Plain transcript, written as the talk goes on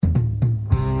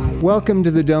Welcome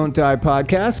to the Don't Die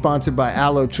podcast, sponsored by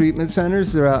Aloe Treatment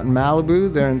Centers. They're out in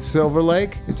Malibu. They're in Silver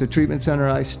Lake. It's a treatment center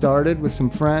I started with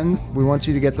some friends. We want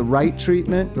you to get the right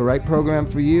treatment, the right program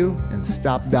for you, and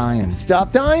stop dying.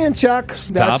 Stop dying, Chuck.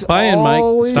 Stop dying,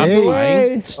 Mike. Stop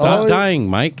dying. Stop dying,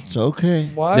 Mike. It's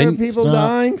okay. Why are people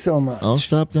dying so much? I'll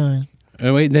stop dying.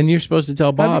 Oh, wait, then you're supposed to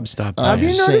tell Bob stop dying. Have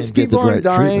you noticed people aren't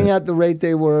dying at the rate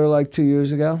they were like 2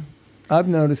 years ago? I've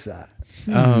noticed that.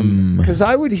 Because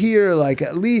I would hear like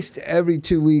at least every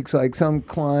 2 weeks, like some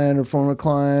client or former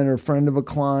client or friend of a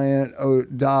client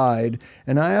died,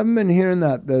 and I haven't been hearing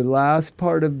that the last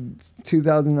part of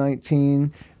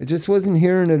 2019. I just wasn't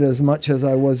hearing it as much as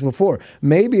I was before.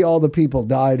 Maybe all the people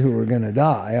died who were going to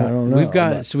die. I don't know.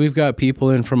 We've got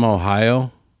people in from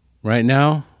Ohio right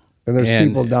now. And there's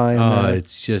people dying there.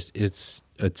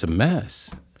 It's a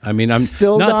mess. I mean, I'm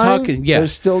still not dying? talking. Yeah, they're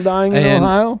still dying in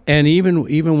Ohio. And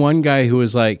even one guy who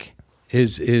was like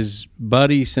his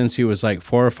buddy since he was like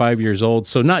 4 or 5 years old.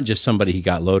 So not just somebody he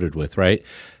got loaded with, right?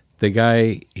 The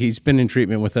guy, he's been in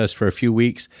treatment with us for a few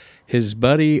weeks. His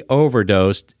buddy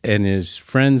overdosed, and his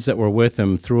friends that were with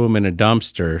him threw him in a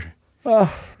dumpster.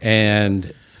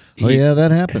 And that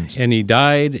happens. And he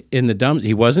died in the dumpster.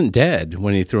 He wasn't dead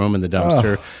when he threw him in the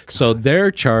dumpster. So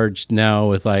they're charged now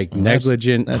with like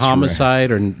negligent homicide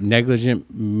or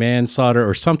negligent manslaughter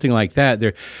or something like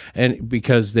that. And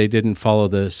because they didn't follow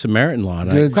the Samaritan law.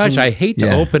 I hate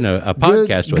to open a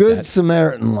podcast with that. Good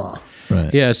Samaritan law.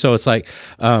 Right. Yeah, so it's like,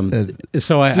 do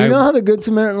you know how the Good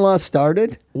Samaritan law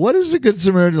started? What is the Good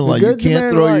Samaritan law? You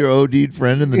can't throw your OD'd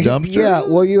friend in the dumpster. Yeah,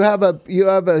 well, you have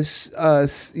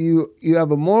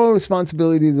a moral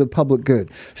responsibility to the public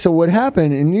good. So what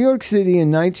happened in New York City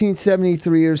in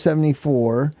 1973 or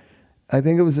 74? I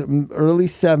think it was early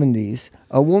 70s.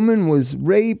 A woman was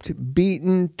raped,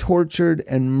 beaten, tortured,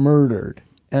 and murdered.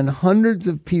 And hundreds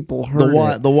of people heard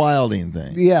it. The Wilding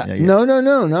thing. Yeah. No,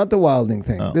 not the Wilding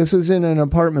thing. Oh. This was in an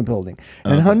apartment building.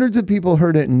 And hundreds of people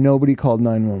heard it, and nobody called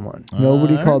 911.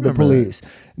 Nobody called the police.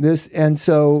 And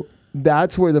so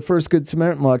that's where the first Good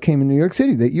Samaritan law came in New York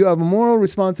City, that you have a moral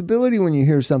responsibility when you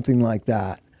hear something like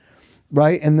that,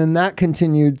 right? And then that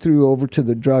continued through over to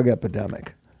the drug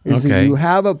epidemic. You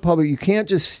have you can't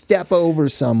just step over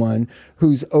someone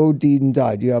who's OD'd and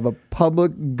died. You have a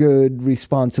public good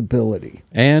responsibility.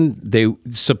 And they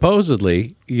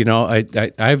supposedly,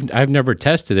 I've never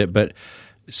tested it, but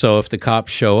so if the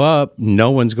cops show up, no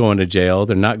one's going to jail.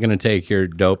 They're not going to take your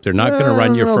dope. They're not going to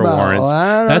run you for warrants.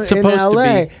 That's supposed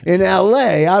to be in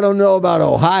LA. I don't know about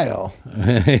Ohio.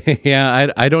 Yeah,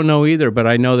 I don't know either, but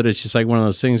I know that it's just like one of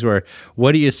those things where,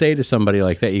 what do you say to somebody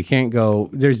like that? You can't go.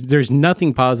 There's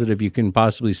nothing positive you can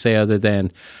possibly say other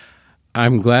than,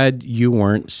 I'm glad you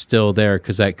weren't still there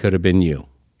because that could have been you.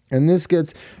 And this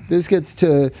gets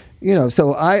to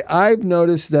So I've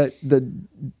noticed that the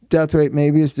death rate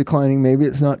maybe is declining. Maybe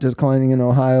it's not declining in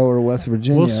Ohio or West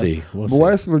Virginia. We'll see.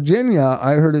 West Virginia,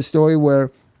 I heard a story where,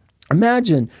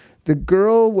 imagine, the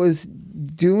girl was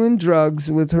doing drugs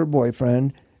with her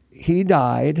boyfriend. He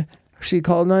died. She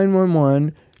called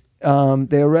 911.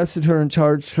 They arrested her and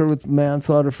charged her with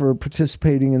manslaughter for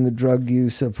participating in the drug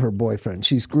use of her boyfriend.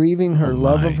 She's grieving her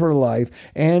love of her life,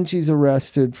 and she's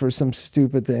arrested for some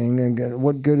stupid thing. And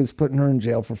what good is putting her in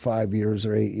jail for 5 years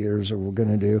or 8 years, or we're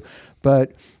going to do?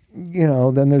 But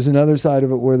then there's another side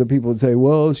of it where the people would say,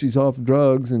 well, she's off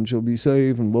drugs and she'll be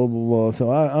safe and blah, blah, blah.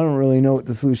 So I don't really know what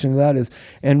the solution to that is.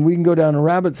 And we can go down a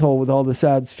rabbit's hole with all the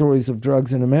sad stories of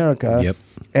drugs in America. Yep.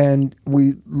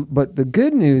 But the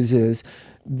good news is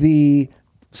the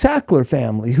Sackler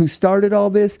family, who started all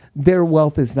this, their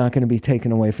wealth is not going to be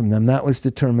taken away from them. That was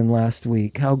determined last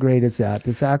week. How great is that?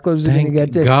 The Sacklers are going to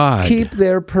get to keep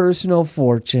their personal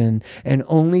fortune, and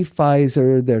only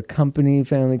Pfizer, their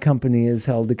family company, is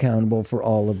held accountable for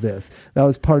all of this. That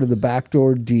was part of the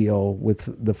backdoor deal with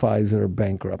the Pfizer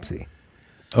bankruptcy.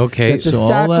 Okay, so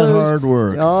all that hard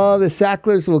work. Oh, the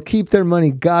Sacklers will keep their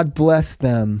money. God bless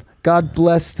them. God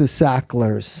bless the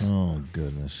Sacklers. Oh,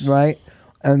 goodness. Right?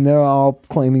 And they're all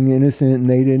claiming innocent, and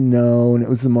they didn't know, and it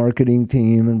was the marketing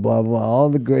team, and blah, blah, all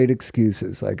the great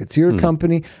excuses. Like, it's your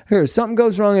company. Here, if something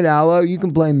goes wrong at Aloe, you can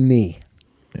blame me.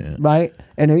 Yeah. Right?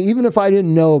 And even if I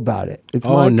didn't know about it, it's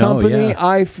my company. Yeah.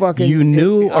 I fucking... You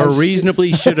knew or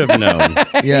reasonably should have known.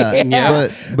 Yeah.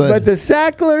 But the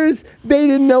Sacklers, they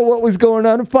didn't know what was going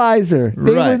on at Pfizer.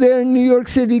 They were there in New York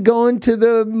City going to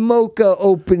the Mocha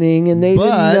opening, and they didn't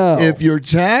know. But if your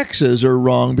taxes are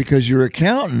wrong because your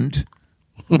accountant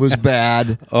was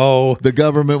bad. Oh, The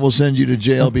government will send you to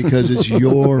jail because it's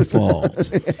your fault.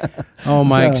 oh,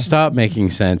 Mike, stop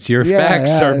making sense. Your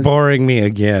facts are boring me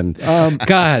again.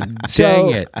 God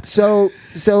dang it. So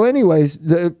anyways,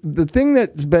 the thing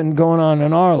that's been going on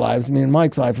in our lives, me and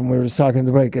Mike's life, and we were just talking at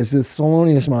the break, is this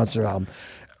Thelonious Monster album.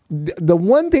 The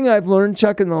one thing I've learned,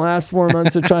 Chuck, in the last 4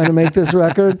 months of trying to make this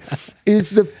record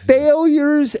is the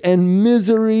failures and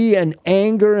misery and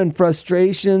anger and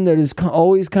frustration that is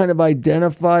always kind of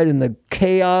identified in the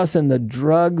chaos and the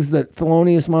drugs that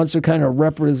Thelonious Monster kind of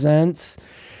represents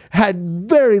had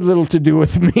very little to do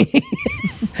with me.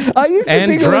 I used to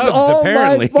think drugs, it was all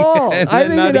apparently. my fault. I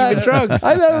think not even drugs.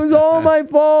 I thought it was all my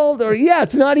fault. Or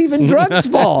it's not even drugs'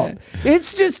 fault.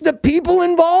 It's just the people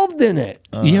involved in it.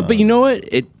 Yeah, but you know what?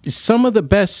 Some of the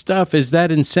best stuff is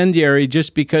that incendiary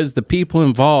just because the people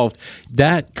involved,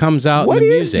 that comes out in the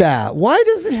music. What is that? Why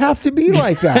does it have to be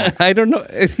like that? I don't know.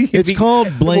 It's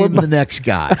called blame the next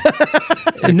guy.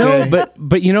 Okay. No,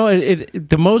 but you know,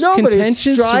 the most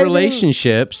contentious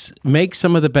relationships make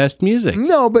some of the best music.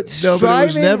 No, but it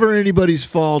was never anybody's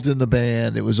fault in the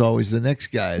band. It was always the next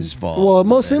guy's fault. Well,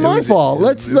 mostly my fault. It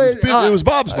was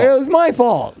Bob's fault. It was my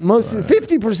fault.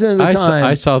 50% of the time.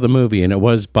 I saw the movie, and it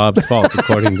was Bob's fault,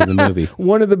 according to the movie.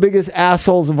 One of the biggest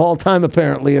assholes of all time,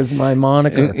 apparently, is my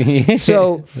moniker.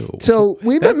 So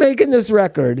we've been making this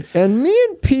record, and me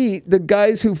and Pete, the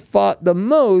guys who fought the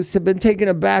most, have been taking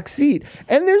a back seat.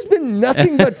 And there's been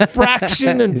nothing but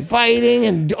fraction and fighting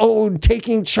and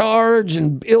taking charge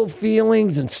and ill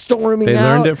feelings and storming out. They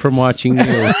learned it from watching you,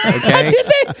 okay? Did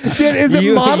they? Is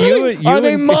it modeling? Are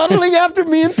they modeling after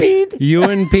me and Pete? You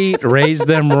and Pete raised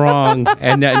them wrong,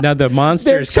 and now the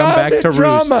monsters come back to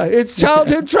roost. It's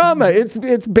childhood trauma.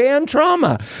 It's band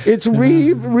trauma. It's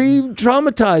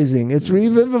re-traumatizing. It's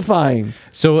revivifying.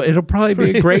 So it'll probably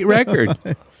be a great record.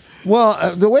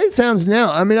 Well, the way it sounds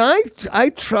now, I mean, I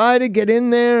try to get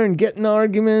in there and get in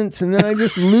arguments, and then I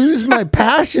just lose my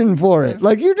passion for it.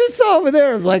 Like you just saw over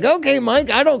there. It's like, okay,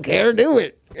 Mike, I don't care. Do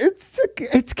it.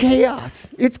 It's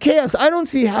chaos. It's chaos. I don't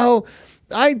see how.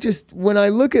 When I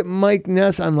look at Mike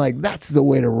Ness, I'm like, that's the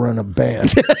way to run a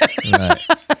band. Right.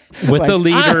 With the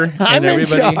leader I'm and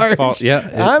everybody. in charge.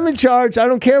 I'm in charge. I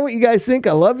don't care what you guys think.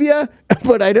 I love you,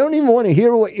 but I don't even want to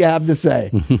hear what you have to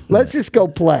say. Let's just go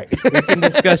play. We can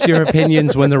discuss your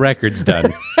opinions when the record's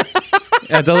done.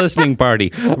 At the listening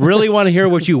party. Really want to hear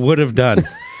what you would have done.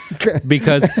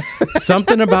 Because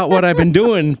something about what I've been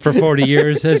doing for 40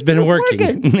 years has been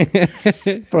working.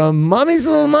 From Mommy's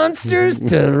Little Monsters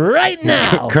to right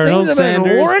now. Colonel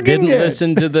Sanders didn't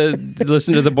listen to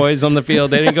the boys on the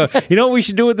field. They didn't go, you know what we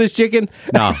should do with this chicken?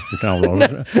 No.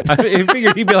 I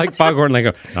figured he'd be like Foghorn,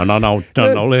 like, no,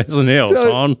 listen here,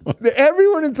 son.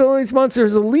 Everyone in Thelonious Monster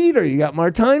is a leader. You got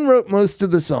Martijn wrote most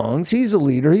of the songs. He's a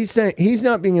leader. He's saying he's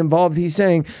not being involved. He's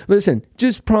saying, listen,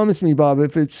 just promise me, Bob,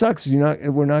 if it sucks,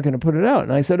 we're not going to put it out.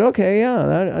 And I said, okay, yeah,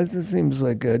 that seems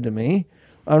like good to me.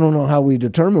 I don't know how we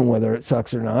determine whether it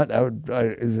sucks or not.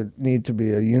 Does it need to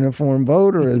be a uniform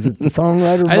vote, or is it the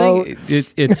songwriter vote? I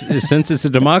think it's since it's a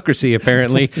democracy,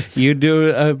 apparently, you do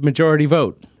a majority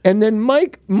vote. And then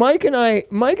Mike and I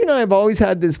have always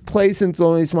had this place in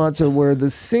Thelonious Monster where the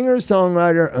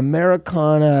singer-songwriter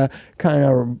Americana kind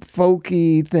of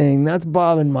folky thing, that's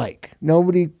Bob and Mike.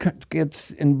 Nobody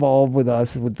gets involved with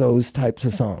us with those types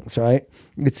of songs, right?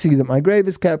 You could see that My Grave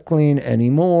Is Kept Clean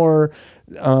anymore.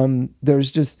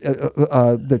 There's just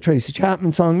the Tracy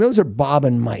Chapman song. Those are Bob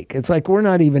and Mike. It's like we're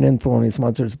not even in Thelonious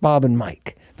Monster. It's Bob and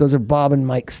Mike. Those are Bob and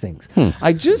Mike's things.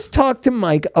 I just talked to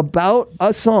Mike about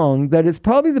a song that is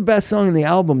probably the best song in the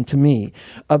album to me,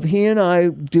 of he and I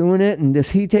doing it, and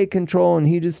does he take control and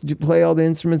he just play all the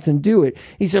instruments and do it.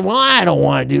 He said, well, I don't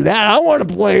want to do that. I want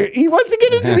to play it. He wants to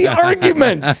get into the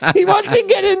arguments. He wants to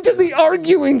get into the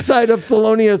arguing side of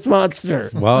Thelonious Monster.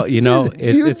 Well,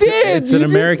 it's an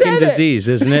American disease,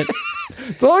 isn't it?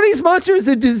 Thelonious Monster is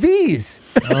a disease.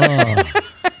 Oh.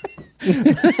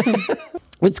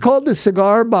 It's called the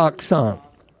Cigar Box Song.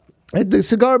 The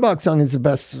Cigar Box Song is the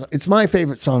best. It's my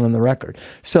favorite song on the record.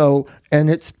 So, and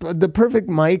it's the perfect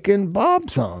Mike and Bob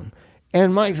song.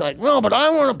 And Mike's like, no, but I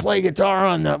want to play guitar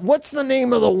on that. What's the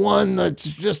name of the one that's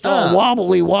just all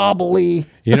wobbly?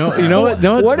 You know what?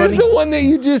 No, what is the one that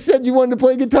you just said you wanted to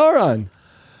play guitar on?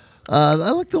 I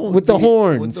like the one with the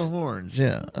horns. With the horns,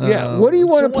 yeah. Yeah. What do you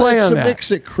want to play on that?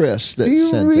 Mix It Chris. Do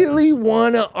you really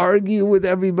want to argue with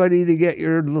everybody to get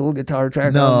your little guitar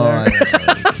track on there? I don't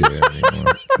really care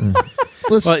anymore.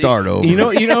 Let's start over. You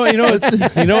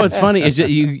know what's funny is that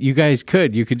you guys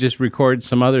could just record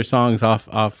some other songs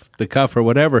off the cuff or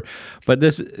whatever, but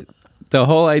the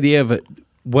whole idea of it.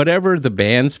 whatever the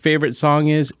band's favorite song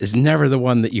is never the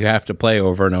one that you have to play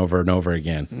over and over and over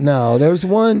again. No, there's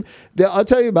one. I'll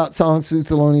tell you about songs through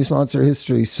Thelonious Monster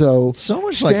history. So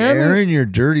much like airing your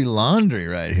dirty laundry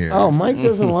right here. Oh, Mike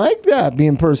doesn't like that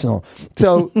being personal.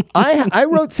 So I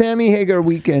wrote Sammy Hagar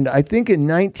Weekend, I think in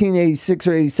 1986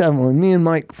 or 87 when me and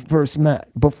Mike first met,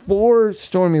 before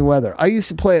Stormy Weather. I used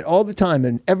to play it all the time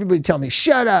and everybody tell me,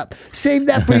 shut up, save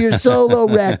that for your solo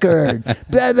record,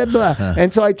 blah, blah, blah.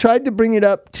 And so I tried to bring it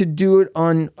up to do it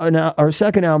on our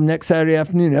second album next Saturday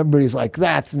afternoon. Everybody's like,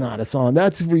 that's not a song.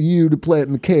 That's for you to play at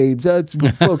McCabe's. That's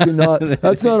fucking not,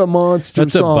 that's not a monster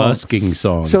That's song. a busking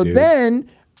song. So dude. then,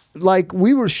 like,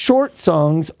 we were short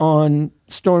songs on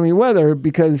Stormy Weather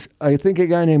because I think a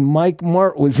guy named Mike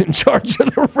Mart was in charge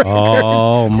of the record.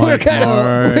 Oh, Mike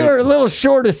Mart. We were a little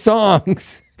short of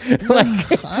songs.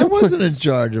 Like, I wasn't in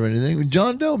charge of anything.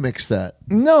 John Doe mixed that.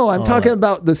 no, I'm talking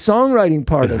about the songwriting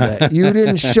part of it. You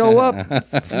didn't show up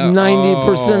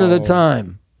 90% of the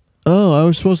time. Oh, I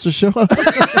was supposed to show up.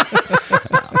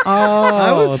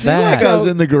 I would seem like I was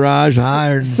in the garage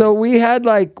hired. So we had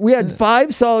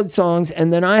 5 solid songs,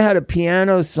 and then I had a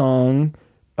piano song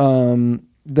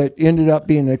that ended up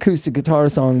being an acoustic guitar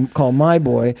song called My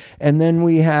Boy. And then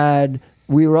we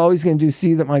were always going to do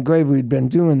See That My Grave. We'd been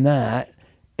doing that.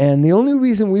 And the only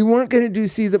reason we weren't going to do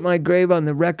See That My Grave on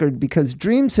the record because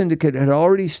Dream Syndicate had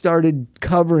already started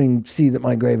covering See That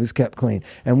My Grave Is Kept Clean.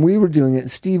 And we were doing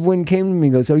it. Steve Wynn came to me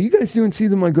and goes, are you guys doing See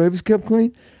That My Grave Is Kept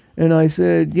Clean? And I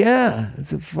said, yeah,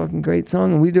 it's a fucking great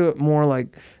song. And we do it more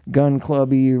like gun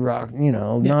clubby rock,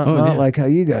 not like how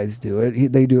you guys do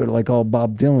it. They do it like all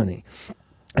Bob Dylan-y.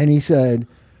 And he said,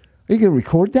 are you going to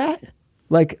record that?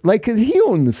 Like he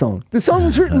owned the song. The song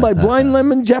was written by Blind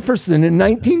Lemon Jefferson in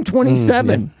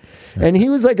 1927. And he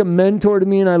was like a mentor to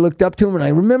me, and I looked up to him. And I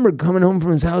remember coming home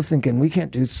from his house thinking, we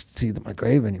can't do See That My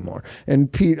Grave anymore.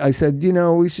 And Pete, I said,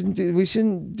 we shouldn't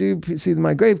do See That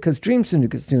My Grave because Dream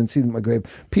Syndicate's doing See That My Grave.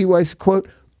 Pete Weiss quote,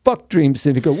 fuck Dream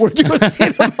Syndicate. We're doing See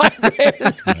That My Grave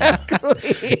Is Kept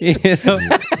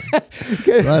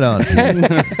Clean. Right on,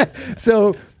 Pete.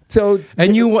 So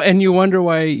you wonder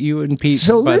why you and Pete.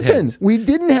 So listen, heads. we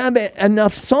didn't have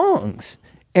enough songs.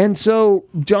 And so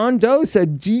John Doe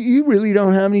said, you really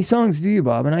don't have any songs, do you,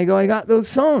 Bob? And I go, I got those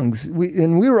songs. We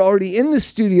were already in the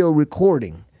studio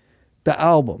recording the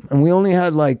album. And we only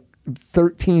had like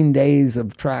 13 days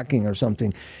of tracking or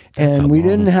something. And we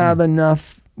didn't have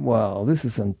enough. Well, this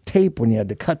is some tape when you had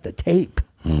to cut the tape.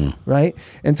 Right?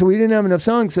 And so we didn't have enough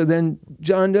songs. So then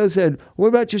John Doe said, what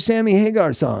about your Sammy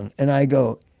Hagar song? And I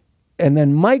go, and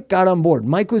then Mike got on board.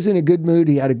 Mike was in a good mood.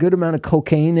 He had a good amount of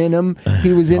cocaine in him.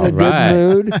 He was in a good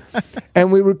mood.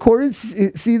 And we recorded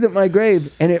See That My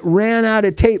Grave, and it ran out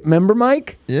of tape. Remember,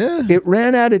 Mike? Yeah. It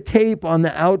ran out of tape on the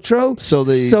outro. So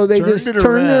they just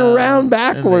turned it around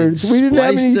backwards. We didn't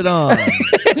have any. It on.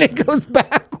 And it goes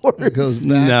backwards. It goes backwards.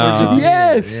 No.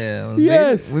 Yes. Yeah.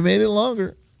 Yes. We made it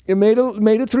longer. It made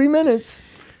it 3 minutes.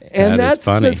 And that's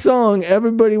the song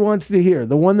everybody wants to hear.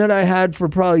 The one that I had for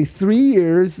probably 3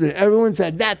 years that everyone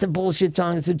said, that's a bullshit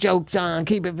song. It's a joke song.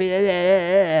 Keep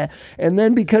it. And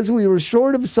then because we were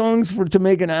short of songs to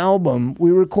make an album,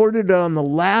 we recorded it on the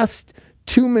last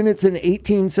 2 minutes and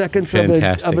 18 seconds of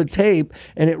a tape.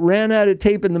 And it ran out of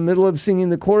tape in the middle of singing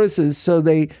the choruses. So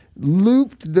they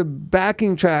looped the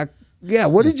backing track. Yeah,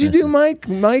 what did you do, Mike?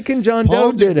 Mike and John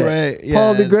Doe did it. Yeah,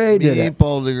 Paul DeGray did it.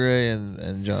 Paul DeGray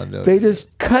and John Doe. They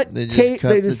just cut the tape.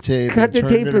 They just cut the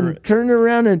tape and turned it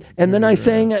around, and then I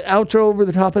sang an outro over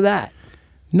the top of that.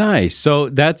 Nice. So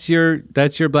that's your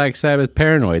Black Sabbath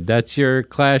Paranoid. That's your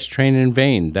Clash Train in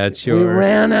Vain. That's your. We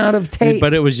ran out of tape,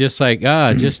 but it was just like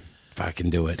just fucking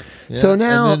do it. Yeah, so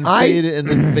now and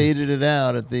then faded it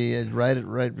out at the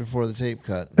right before the tape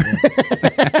cut.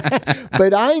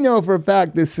 But I know for a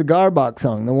fact this Cigar Box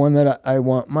song, the one that I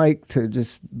want Mike to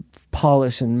just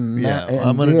polish and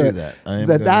I'm going to do that.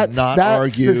 That's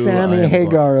the Sammy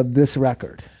Hagar of this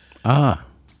record.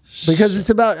 Because it's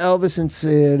about Elvis and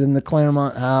Sid and the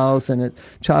Claremont House and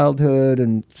childhood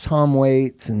and Tom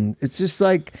Waits, and it's just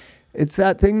like. It's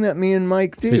that thing that me and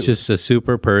Mike do. It's just a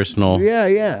super personal.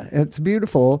 Yeah. It's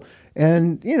beautiful.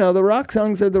 And, the rock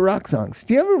songs are the rock songs.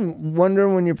 Do you ever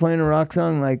wonder when you're playing a rock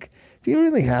song, like, do you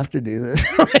really have to do this?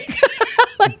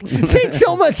 It takes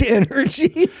so much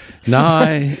energy. No,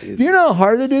 do you know how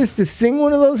hard it is to sing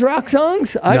one of those rock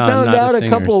songs? I found out a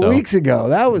couple of weeks ago.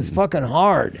 That was fucking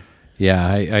hard. Yeah,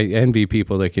 I envy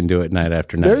people that can do it night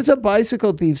after night. There's a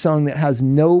Bicycle Thief song that has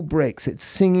no breaks. It's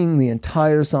singing the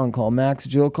entire song called Max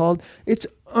Jill Called. It's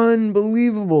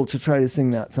unbelievable to try to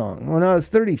sing that song. When I was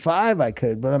 35, I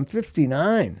could, but I'm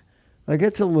 59. Like,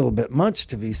 it's a little bit much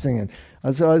to be singing.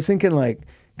 So I was thinking, like,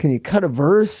 can you cut a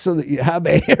verse so that you have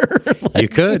air? You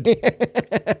could.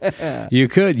 You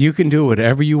could. You can do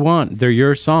whatever you want. They're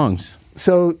your songs.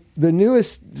 So the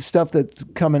newest stuff that's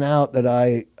coming out that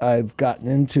I've gotten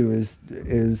into is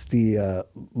the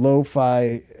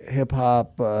lo-fi hip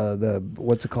hop, the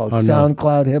what's it called,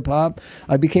 SoundCloud hip hop.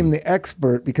 I became the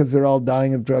expert because they're all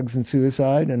dying of drugs and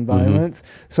suicide and violence.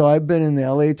 So I've been in the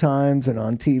LA Times and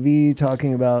on TV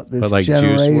talking about this like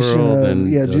generation Juice WRLD and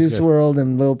Juice guys. WRLD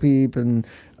and Lil Peep, and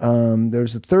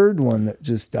there's a third one that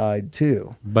just died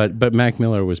too. But Mac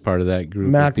Miller was part of that group.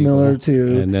 Mac of people. Miller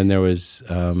too. And then there was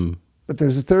But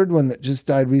there's a third one that just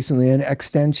died recently, and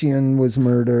Extension was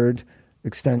murdered.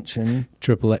 Extension.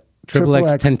 Triple X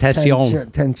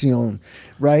Tentacion. Tension,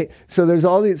 right? So there's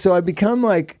all these. So I become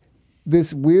like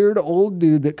this weird old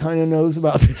dude that kind of knows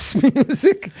about this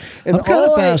music. And I'm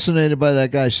kind of fascinated by that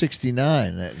guy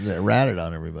 69 that ratted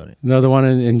on everybody. Another one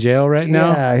in jail right now.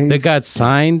 Yeah, that got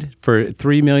signed for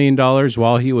 $3 million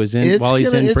while he was in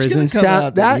prison. It's gonna come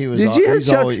out that he was, did you hear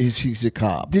he's a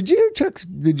cop. Did you hear Chuck's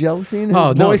the jealousy in his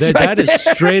Oh no, voice that is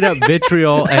straight up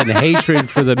vitriol and hatred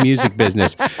for the music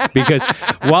business. Because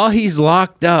while he's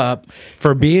locked up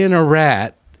for being a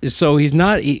rat, so he's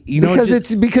not,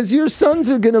 because your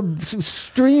sons are gonna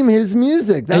stream his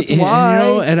music. That's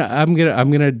why. And I'm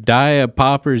gonna die a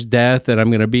pauper's death, and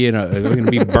I'm gonna be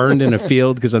burned in a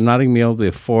field because I'm not gonna be able to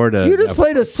afford a. You just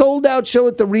played a sold out show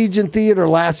at the Regent Theater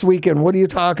last weekend. What are you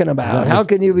talking about? How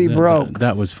can you be broke?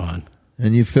 That was fun.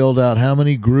 And you filled out how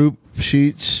many group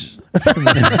sheets? In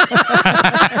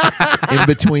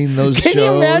between those shows. Can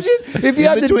you imagine if you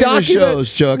had to document the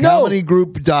shows, Chuck? No. How many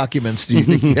group documents do you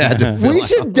think you had to fill We out?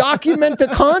 should document the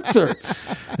concerts.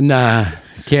 Nah,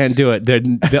 can't do it.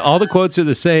 All the quotes are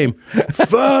the same.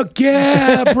 Fuck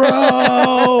yeah,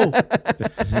 bro!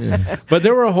 But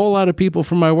there were a whole lot of people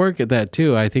from my work at that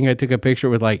too. I think I took a picture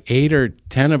with like 8 or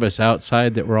 10 of us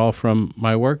outside that were all from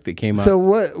my work that came up. So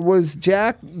what was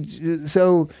Jack?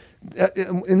 So.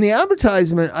 In the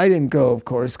advertisement, I didn't go, of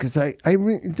course, because I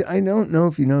don't know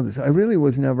if you know this. I really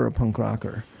was never a punk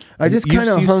rocker. I just kind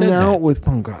of hung out with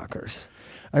punk rockers.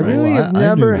 I really have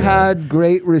never had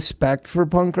great respect for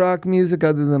punk rock music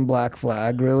other than Black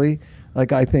Flag, really.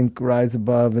 Like, I think Rise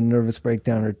Above and Nervous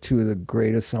Breakdown are two of the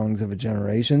greatest songs of a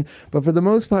generation. But for the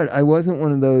most part, I wasn't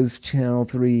one of those Channel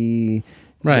 3...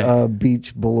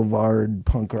 Beach Boulevard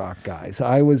punk rock guys.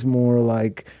 I was more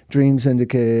like Dream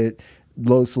Syndicate,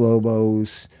 Los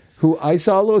Lobos, who I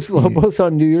saw Los Lobos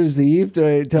on New Year's Eve. Did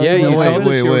I tell you? No,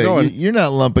 wait. You're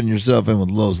not lumping yourself in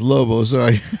with Los Lobos,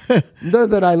 are you? No,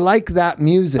 that I like that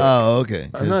music. Oh, okay.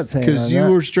 I'm not saying because you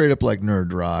were straight up like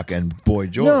nerd rock and Boy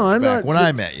George when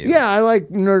I met you. Yeah, I like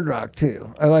nerd rock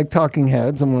too. I like Talking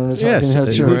Heads. I'm one of the Talking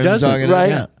Heads. Who doesn't? Right.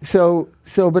 Yeah. So,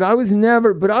 but I was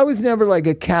never like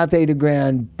a Cathay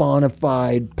DeGrand bona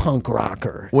fide punk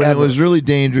rocker. When ever. it was really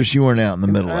dangerous, you weren't out in the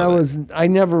middle of it.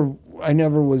 I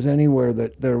never was anywhere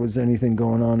that there was anything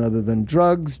going on other than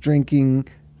drugs, drinking,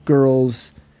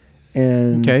 girls,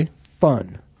 and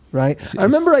fun. Right? I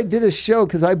remember I did a show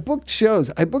because I booked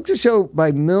shows. I booked a show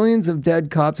by Millions of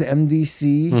Dead Cops at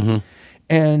MDC.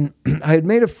 And I had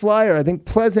made a flyer. I think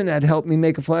Pleasant had helped me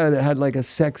make a flyer that had like a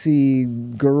sexy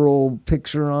girl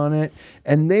picture on it.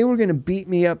 And they were going to beat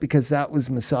me up because that was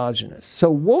misogynist.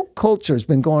 So woke culture has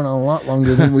been going on a lot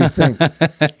longer than we think.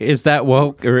 Is that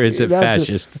woke or is it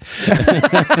fascist?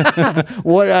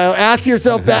 Ask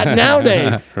yourself that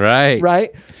nowadays. Right.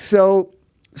 Right? So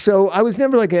I was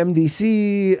never like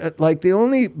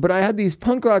MDC, but I had these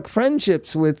punk rock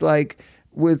friendships with the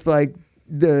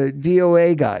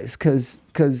DOA guys, because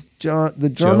Joey and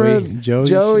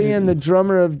the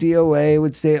drummer of DOA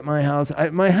would stay at my house.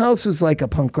 My house was like a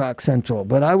punk rock central,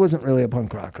 but I wasn't really a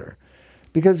punk rocker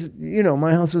because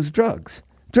my house was drugs.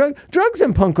 Drugs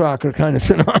and punk rock are kind of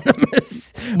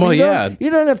synonymous. Well, you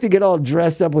don't have to get all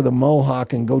dressed up with a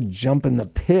mohawk and go jump in the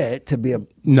pit to be a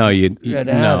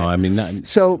I mean not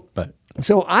so.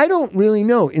 So I don't really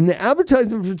know. In the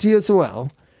advertisement for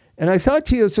TSOL. And I saw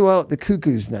TSOL at the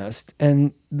Cuckoo's Nest,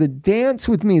 and the Dance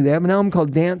With Me, they have an album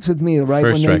called Dance With Me, right?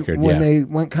 First when they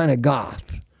went kind of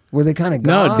goth. Were they kind of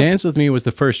goth? No, Dance With Me was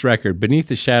the first record. Beneath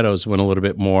the Shadows went a little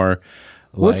bit more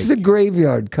What's the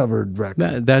Graveyard covered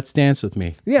record? That's Dance With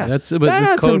Me. Yeah. That's the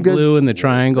Code Blue and the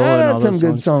Triangle and all those some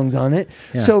good songs on it.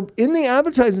 Yeah. So in the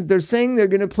advertisement, they're saying they're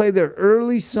going to play their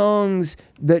early songs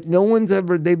that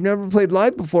they've never played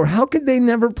live before. How could they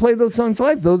never play those songs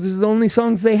live? Those are the only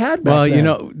songs they had back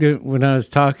then. When I was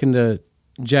talking to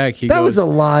Jack, that was a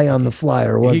lie on the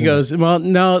flyer, wasn't it? He goes, well,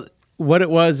 no. What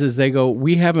it was is they go,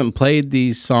 we haven't played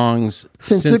these songs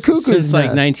since the Cuckoo's since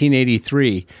like Nest.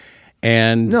 1983.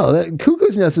 And No,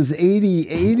 Cuckoo's Nest was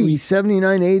 80,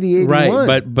 79, 80, 81.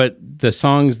 right, but the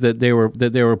songs that they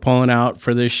were pulling out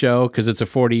for this show, because it's a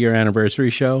 40-year anniversary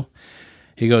show,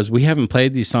 he goes, we haven't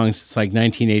played these songs since like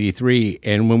 1983,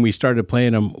 and when we started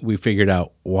playing them, we figured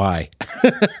out why.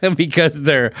 Because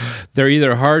they're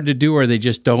either hard to do or they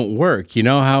just don't work. You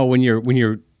know how when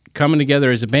you're coming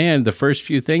together as a band, the first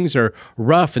few things are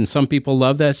rough, and some people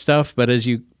love that stuff, but as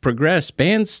you progress,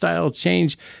 band styles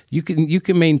change. You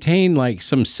can maintain like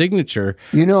some signature.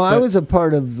 I was a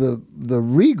part of the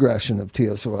regression of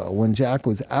TSOL when Jack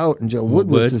was out and Joe Wood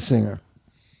was the singer.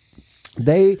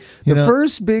 The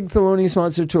first big Thelonious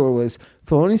Monster tour was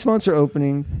Thelonious Monster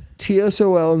opening,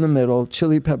 TSOL in the middle,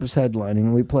 Chili Peppers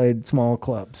headlining. We played small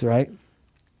clubs, right?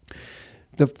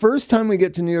 The first time we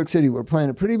get to New York City, we're playing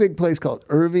a pretty big place called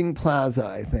Irving Plaza,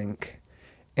 I think.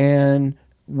 And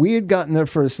we had gotten there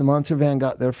first. The Monster van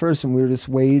got there first, and we were just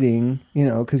waiting,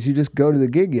 because you just go to the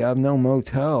gig. You have no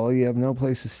motel. You have no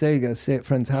place to stay. You got to stay at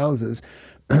friends' houses.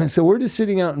 So we're just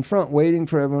sitting out in front waiting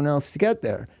for everyone else to get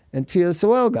there. And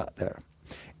TSOL got there.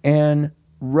 And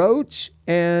Roach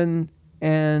and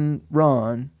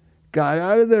Ron got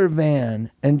out of their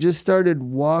van and just started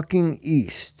walking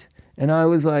east. And I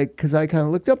was like, because I kind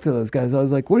of looked up to those guys. I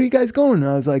was like, where are you guys going?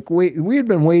 And I was like, wait, we had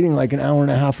been waiting like an hour and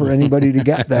a half for anybody to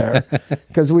get there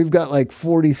because we've got like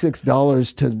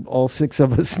 $46 to all six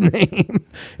of us name.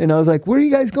 And I was like, where are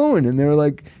you guys going? And they were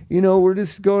like, we're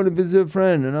just going to visit a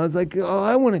friend. And I was like, oh,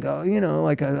 I want to go,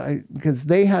 like because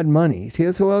they had money.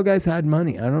 TSOL guys had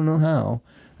money. I don't know how.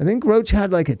 I think Roach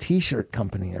had like a T-shirt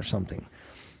company or something.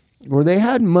 Where they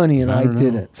had money and I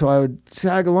didn't. So I would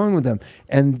tag along with them.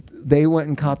 And they went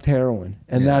and copped heroin.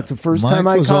 And that's the first time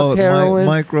I copped heroin.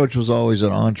 Mike Roach was always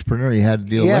an entrepreneur. He had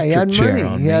the electric chair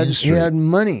on Main Street. He had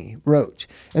money, Roach.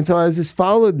 And so I just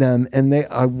followed them, and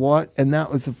and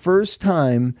that was the first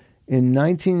time in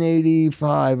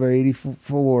 1985 or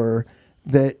 84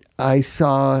 that I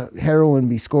saw heroin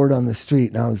be scored on the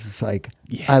street, and I was just like,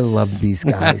 yes. I love these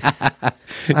guys.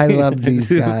 I love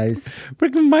these guys.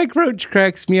 Mike Roach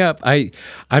cracks me up.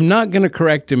 I'm not going to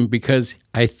correct him because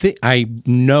I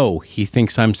know he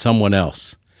thinks I'm someone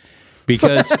else.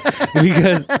 Because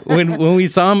when we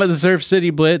saw him at the Surf City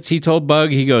Blitz, he told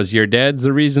Bug, he goes, "Your dad's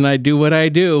the reason I do what I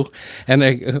do." And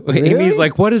Amy's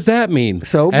like, "What does that mean?"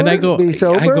 Sober? And I go, Be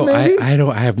sober, maybe?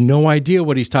 I have no idea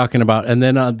what he's talking about. And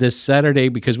then on this Saturday,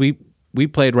 because we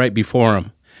played right before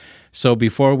him. So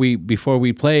before we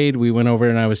played, we went over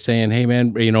and I was saying, "Hey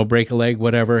man, break a leg,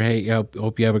 whatever. Hey, I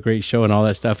hope you have a great show and all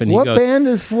that stuff." And what band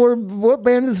is before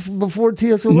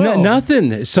TSOL?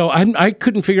 Nothing. So I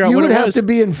couldn't figure out you what it was. You would have to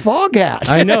be in Foghat.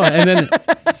 I know,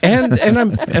 and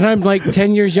then I'm like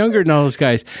 10 years younger than all those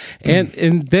guys,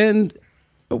 and then.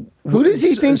 Who does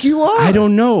he think you are? I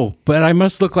don't know, but I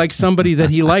must look like somebody that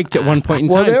he liked at one point in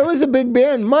time. Well, there was a big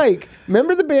band, Mike.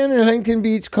 Remember the band in Huntington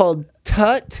Beach called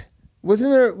Tut?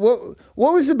 Wasn't there? What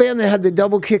was the band that had the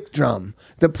double kick drum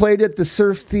that played at the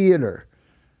Surf Theater?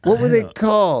 What were they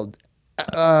called?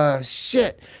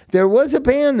 Shit. There was a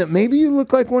band that maybe you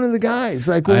look like one of the guys.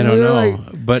 Like when we were like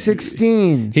but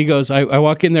 16. He goes, I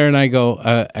walk in there and I go,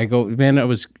 man, it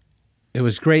was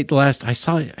great. The last I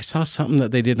saw something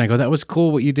that they did, and I go, that was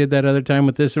cool what you did that other time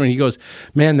with this. And he goes,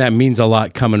 man, that means a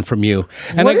lot coming from you.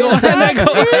 And I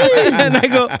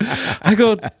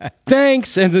go,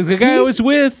 thanks. And the guy I was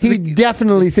with, he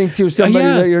definitely thinks you're somebody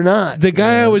that you're not. The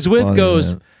guy I was with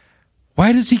goes,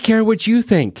 why does he care what you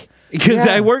think? Because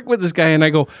I work with this guy, and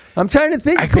I go, I'm trying to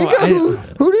think. Think of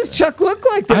who does Chuck look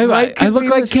like? I look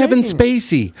like Kevin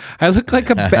Spacey. I look like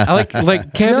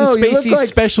like Kevin Spacey's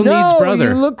special needs brother.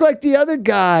 You look like the other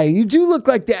guy. You do look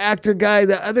like the actor guy,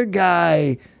 the other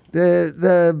guy,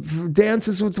 the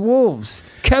Dances with Wolves,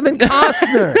 Kevin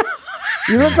Costner.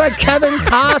 You look like Kevin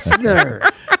Costner.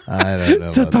 I don't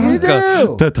know.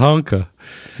 Tatanka.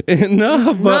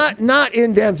 No, but not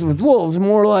in Dances with Wolves.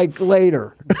 More like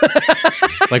later.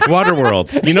 Like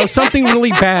Waterworld. Something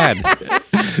really bad.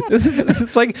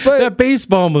 Like that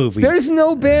baseball movie. There's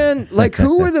no band. Like,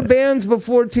 who were the bands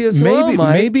before TSOL,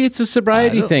 maybe it's a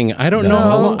sobriety thing. I don't know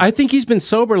how long. I think he's been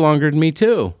sober longer than me,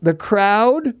 too. The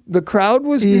Crowd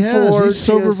was before He's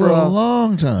sober for a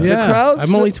long time. Yeah,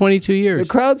 I'm only 22 years. The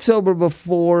Crowd's sober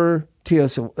before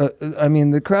TSOL.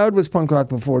 The Crowd was punk rock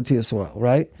before TSOL,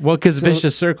 right? Well, because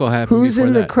Vicious Circle happened. Who's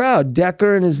in the Crowd?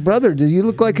 Decker and his brother. Do you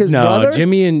look like his brother? No,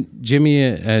 Jimmy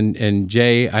and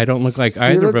Jay. I don't look like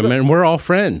either of them, and we're all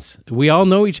friends. We all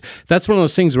know each. That's one of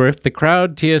those things where if the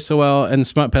Crowd, TSOL, and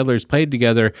Smut Peddlers played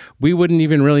together, we wouldn't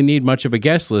even really need much of a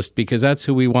guest list because that's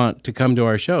who we want to come to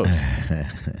our shows.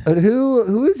 But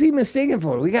who is he mistaken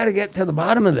for? We got to get to the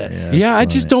bottom of this. Yeah, I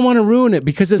just don't want to ruin it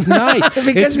because it's nice.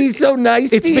 Because he's so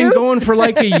nice. It's to been you? going going for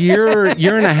like a year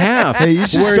and a half. Hey, you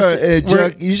should Whereas- start. Hey, where-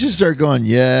 Chuck, you should start going.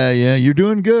 Yeah, you're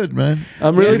doing good, man.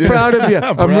 I'm really proud of you.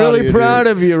 I'm really proud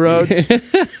of you, Roach.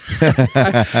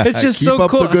 it's just Keep so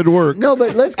up cool. the good work. No,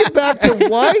 but let's get back to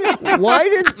why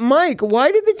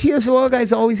did the TSOL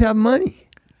guys always have money?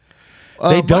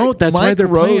 They don't. That's why Mike they're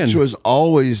Roach playing. was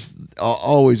always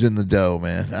in the dough,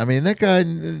 man. I mean, that guy,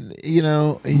 you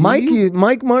know,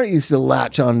 Mike Mart used to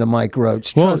latch on to Mike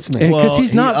Roach. Trust me. Because Well,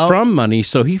 he's not he- from money,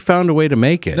 so he found a way to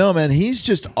make it. No, man, he's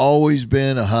just always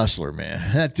been a hustler, man.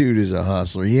 That dude is a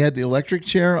hustler. He had the electric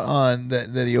chair on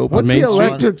that he opened. What's the Main Street.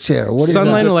 electric chair? What is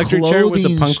Sunline that? electric chair was a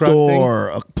clothing punk rock thing? store,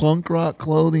 a punk rock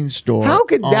clothing store. How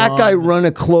could that guy on- run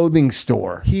a clothing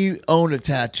store? He owned a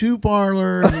tattoo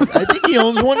parlor. I think he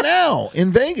owns one now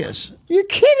in Vegas. You're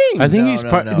kidding. I think No, he's no,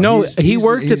 part. no. No, He's- he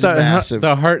worked he's at a massive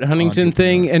the Hart Huntington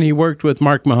thing, entrepreneur. and he worked with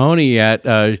Mark Mahoney at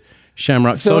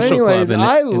Shamrock So Social anyways, Club.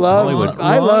 I in love- Hollywood.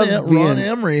 I love Ron being-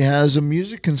 Emery has a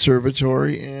music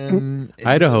conservatory in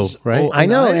Idaho, right? I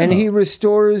know, and Idaho. he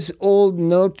restores old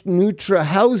Nutra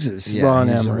houses. Yeah, Ron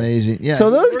he's Emery, amazing. Yeah, so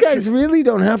he those works guys really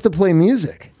don't have to play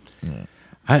music.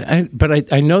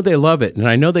 But I know they love it, and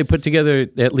I know they put together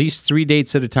at least 3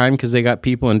 dates at a time because they got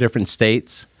people in different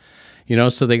states. You know,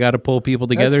 so they got to pull people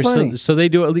together. funny. So they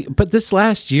do it. But this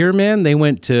last year, man, they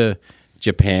went to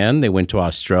Japan, they went to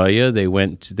Australia,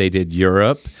 they did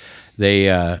Europe.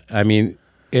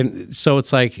 And so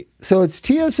it's like So it's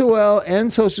TSOL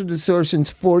and Social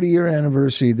Distortion's 40-year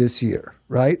anniversary this year,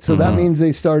 right? So that means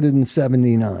they started in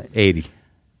 79. 80.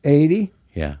 80?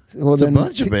 Yeah. Well, It's a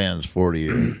bunch of bands 40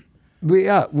 years.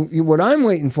 What I'm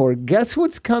waiting for, guess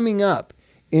what's coming up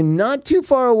in not too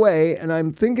far away, and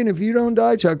I'm thinking if you don't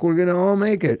die, Chuck, we're going to all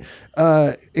make it.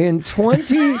 In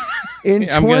 20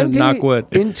 I'm gonna knock wood.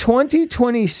 in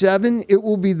 2027, it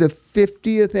will be the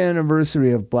 50th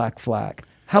anniversary of Black Flag.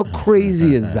 How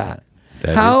crazy is that?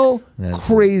 How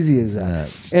crazy is that?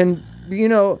 nuts. And you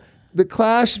know, the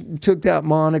Clash took that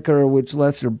moniker, which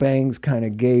Lester Bangs kind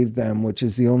of gave them, which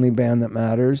is the only band that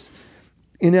matters.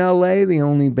 In LA, the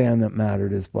only band that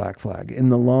mattered is Black Flag. In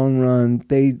the long run,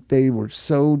 they were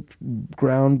so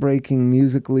groundbreaking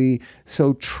musically,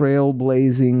 so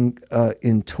trailblazing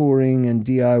in touring and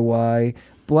DIY.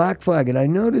 Black Flag, and I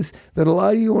noticed that a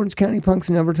lot of you Orange County punks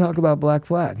never talk about Black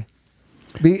Flag.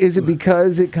 Is it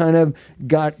because it kind of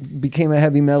became a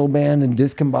heavy metal band and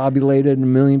discombobulated and a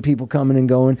million people coming and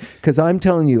going? Because I'm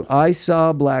telling you, I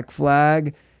saw Black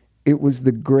Flag. It was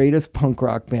the greatest punk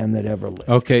rock band that ever lived.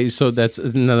 Okay, so that's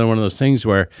another one of those things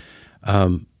where,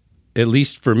 at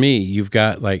least for me, you've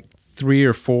got like 3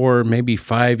 or 4, maybe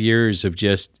 5 years of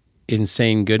just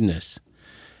insane goodness,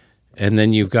 and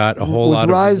then you've got a whole With lot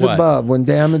Rise of what? Above, when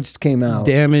Damaged came out.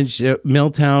 Damage,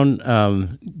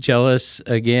 Milltown, Jealous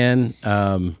again.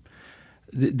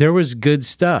 There was good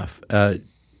stuff.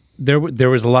 There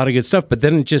was a lot of good stuff, but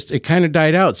then it kind of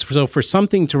died out. So for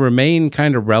something to remain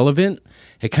kind of relevant,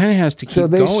 it kind of has to keep So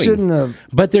they going. shouldn't have.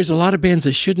 But there's a lot of bands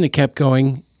that shouldn't have kept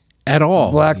going at all.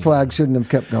 Black Flag shouldn't have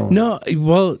kept going. No,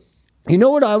 well, You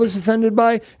know what I was offended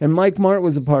by? And Mike Mart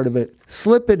was a part of it.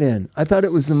 Slip It In. I thought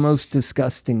it was the most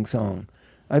disgusting song.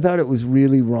 I thought it was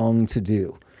really wrong to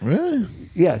do. Really?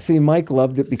 Yeah, see, Mike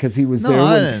loved it because he was No, there.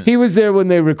 I When, didn't. he was there when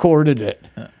they recorded it.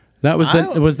 that was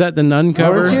that the Nun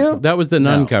cover? Weren't you? That was the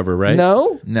Nun No. cover, right?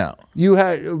 No, No. you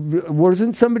had.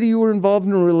 Wasn't somebody you were involved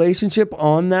in a relationship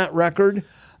on that record?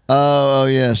 Oh,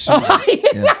 yes.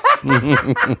 Yeah.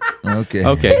 Okay.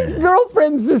 Okay. His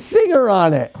girlfriend's the singer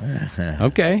on it.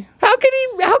 Okay. How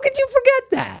could you forget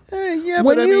that? Yeah,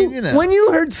 when but I you mean, you know. when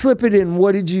you heard "Slip It In,"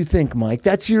 what did you think, Mike?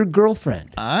 That's your girlfriend.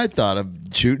 I thought of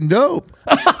shooting dope.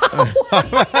 I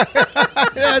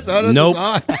thought of Nope.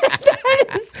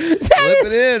 Slip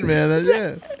it in, man. That's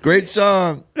it. Great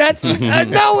song. That's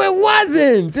no, it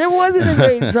wasn't. It wasn't a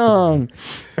great song.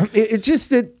 It's just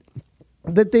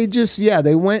that they just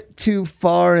they went too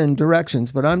far in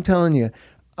directions. But I'm telling you,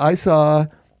 I saw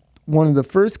one of the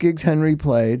first gigs Henry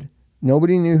played.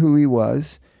 Nobody knew who he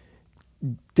was.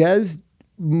 Dez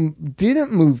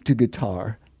didn't move to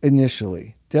guitar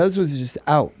initially. Dez was just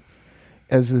out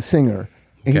as the singer.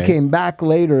 He Okay. came back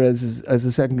later as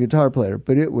a second guitar player.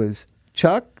 But it was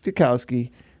Chuck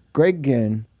Dukowski, Greg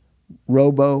Ginn,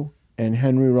 Robo, and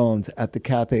Henry Rollins at the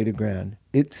Cathay de Grand.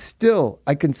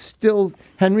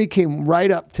 Henry came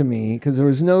right up to me because there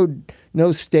was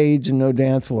no stage and no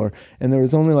dance floor, and there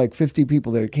was only like 50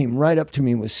 people there. He came right up to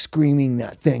me and was screaming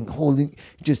that thing, holding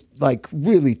just like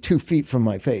really 2 feet from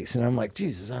my face. And I'm like,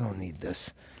 Jesus, I don't need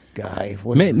this guy.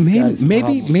 What is this guy's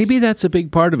problem? Maybe that's a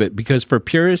big part of it because for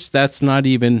purists, that's not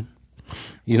even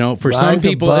You know, for Rise some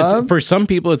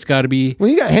people, it's got to be. When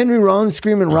you got Henry Rollins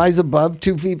screaming "Rise above"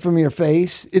 2 feet from your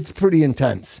face, it's pretty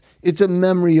intense. It's a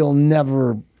memory you'll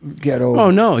never get over.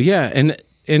 Oh no, yeah,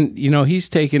 and you know he's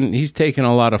taken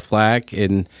a lot of flack,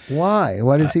 and Why?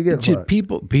 Why does he get flack?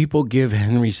 people give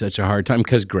Henry such a hard time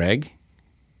because Greg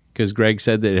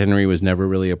said that Henry was never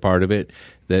really a part of it,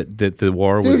 that the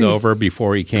war was over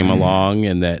before he came along,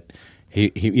 and that. He,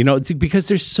 you know, it's because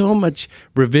there's so much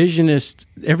revisionist.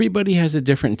 Everybody has a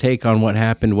different take on what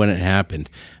happened when it happened.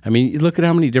 I mean, you look at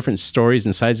how many different stories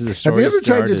and sides of the story. Have you ever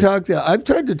tried to talk to? I've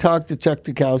tried to talk to Chuck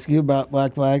Dukowski about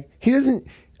Black Flag. He doesn't.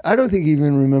 I don't think he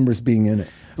even remembers being in it.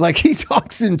 Like he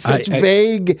talks in such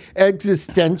vague,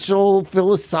 existential,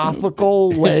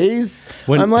 philosophical ways.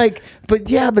 I'm like, but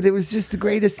it was just the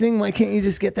greatest thing. Why can't you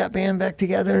just get that band back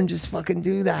together and just fucking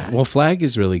do that? Well, Flag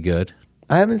is really good.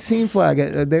 I haven't seen Flag.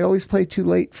 They always play too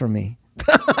late for me.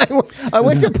 I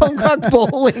went to punk rock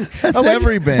bowling. That's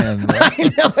every band.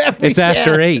 I know it's band.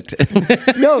 After 8.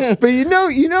 No, but you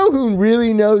know who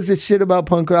really knows this shit about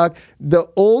punk rock? The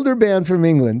older bands from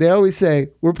England. They always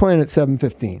say we're playing at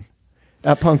 7:15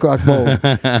 at punk rock bowling.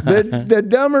 the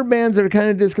dumber bands that are kind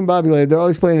of discombobulated, they're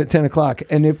always playing at 10 o'clock.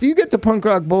 And if you get to punk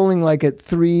rock bowling like at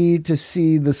 3 to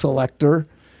see the Selector,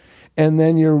 and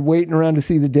then you're waiting around to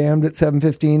see the Damned at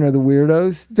 7:15 or the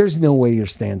Weirdos, there's no way you're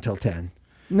staying till 10.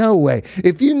 No way.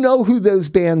 If you know who those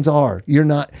bands are, you're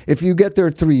not. If you get there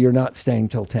at 3, you're not staying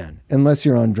till 10 unless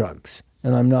you're on drugs.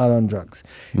 And I'm not on drugs.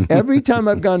 Every time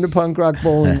I've gone to punk rock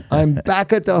bowling, I'm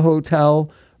back at the hotel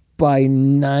by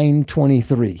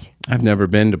 9:23. I've never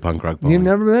been to punk rock bowling. You've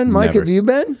never been, Mike? Never. Have you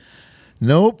been?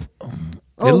 Nope.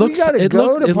 Oh, we got to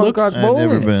go to punk rock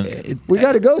bowling. I've never been. We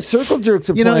got to go. Circle Jerks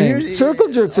are playing.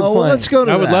 Circle Jerks are playing. Well, let's go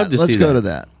to that. I would love to see Let's go that. to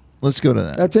that. Let's go to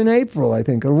that. That's in April, I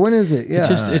think. Or when is it?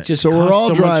 Yeah. It just so we're costs all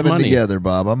so much driving money. together,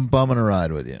 Bob. I'm bumming a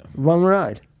ride with you. One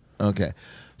ride. Okay.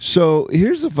 So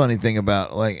here's the funny thing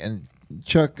about and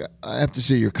Chuck, I have to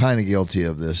say you're kind of guilty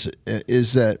of this,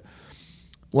 is that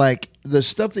the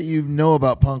stuff that you know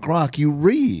about punk rock, you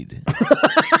read.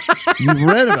 You've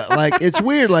read about it's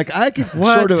weird.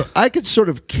 I could sort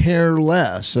of care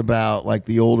less about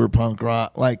the older punk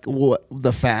rock, what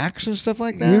the facts and stuff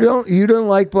like that. You don't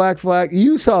like Black Flag?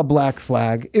 You saw Black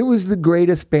Flag. It was the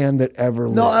greatest band that ever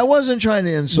lived. No, I wasn't trying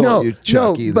to insult you,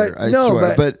 Chuck, either. I'm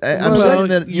saying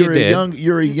that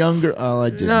you're a younger. Oh, I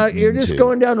didn't. No, you're just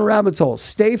going down a rabbit hole.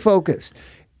 Stay focused.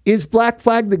 Is Black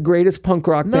Flag the greatest punk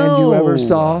rock band you ever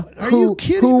saw? Are you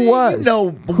kidding me? Who was?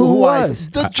 Who was?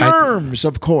 The Germs,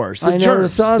 of course. I never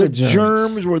saw the Germs. The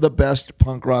Germs were the best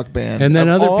punk rock band and then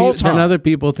of all time. Then other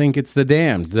people think it's the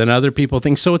Damned. Then other people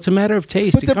think so. It's a matter of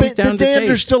taste. But it comes down the to Damned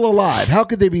taste. are still alive. How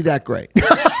could they be that great?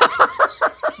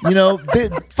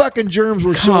 The fucking Germs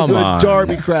were so good.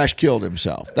 Darby Crash killed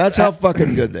himself. That's how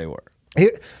fucking good they were.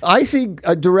 I see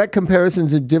direct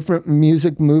comparisons of different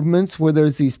music movements where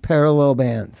there's these parallel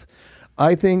bands.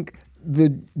 I think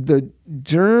the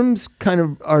Germs kind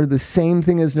of are the same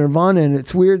thing as Nirvana, and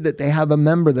it's weird that they have a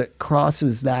member that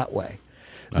crosses that way.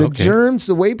 The Germs,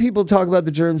 the way people talk about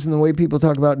the Germs and the way people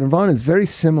talk about Nirvana is very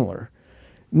similar.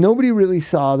 Nobody really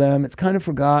saw them. It's kind of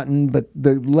forgotten, but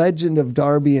the legend of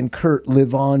Darby and Kurt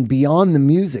live on beyond the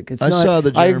music. I saw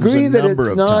the Germs a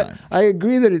number of times. I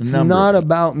agree that it's not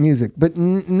about music, but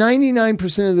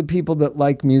 99% of the people that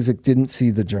like music didn't see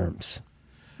the Germs.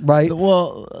 Right?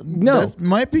 Well, no, that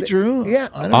might be true. Yeah,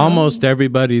 almost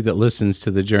everybody that listens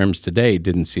to the Germs today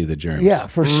didn't see the Germs. Yeah,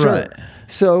 for sure. Right.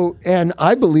 So, and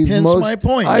I believe my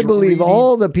point. I believe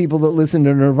all the people that listen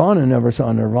to Nirvana never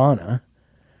saw Nirvana.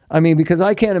 I mean, because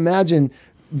I can't imagine.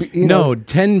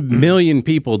 10 million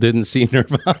people didn't see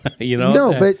Nirvana.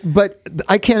 No, but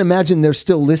I can't imagine they're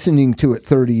still listening to it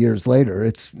 30 years later.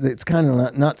 It's kind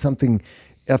of not something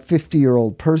a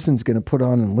 50-year-old person's going to put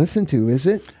on and listen to, is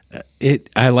it?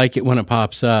 I like it when it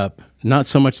pops up. Not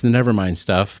so much the Nevermind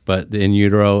stuff, but the In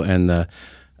Utero and the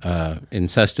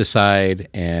Incesticide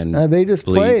and they just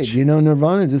Bleach. played.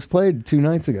 Nirvana just played 2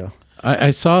 nights ago.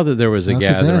 I saw that there was a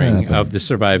gathering of the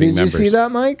surviving members. Did you see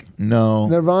that, Mike? No.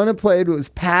 Nirvana played. It was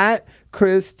Pat,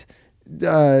 Chris,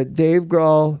 Dave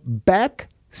Grohl, Beck,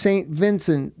 St.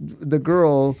 Vincent, the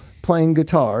girl playing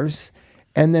guitars,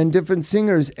 and then different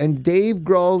singers. And Dave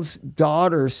Grohl's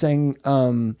daughter sang,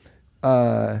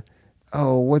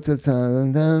 what's it?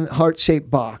 Heart-Shaped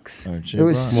Box. It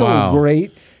was so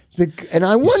great. And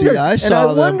I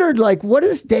wondered, what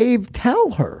does Dave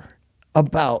tell her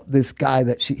about this guy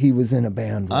that he was in a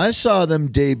band with? I saw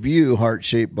them debut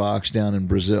Heart-Shaped Box down in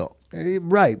Brazil.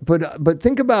 Right, but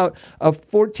think about a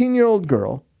 14-year-old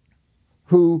girl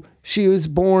who she was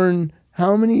born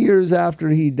how many years after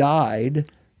he died,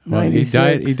 Well, he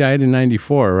 96. He died in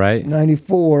 '94, right?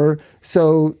 94.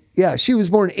 So, yeah, she was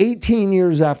born 18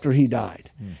 years after he died.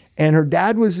 And her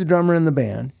dad was the drummer in the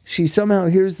band. She somehow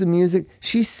hears the music.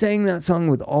 She sang that song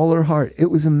with all her heart.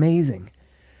 It was amazing.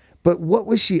 But what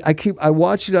was she? I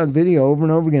watched it on video over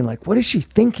and over again. Like, what is she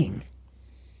thinking?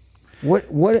 What?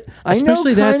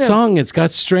 Especially that song. It's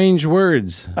got strange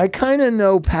words. I kind of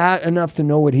know Pat enough to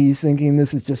know what he's thinking.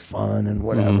 This is just fun and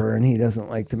whatever, and he doesn't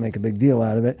like to make a big deal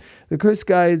out of it. The Chris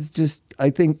guy is just, I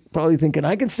think, probably thinking,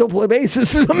 I can still play bass.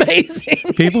 This is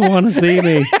amazing. People want to see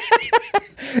me.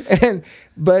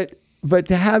 But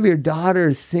to have your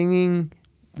daughter singing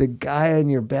the guy in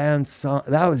your band song,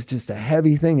 that was just a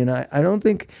heavy thing. And I don't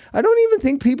even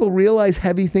think people realize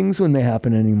heavy things when they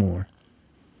happen anymore.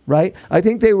 Right? I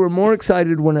think they were more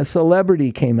excited when a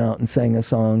celebrity came out and sang a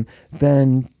song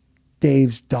than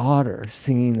Dave's daughter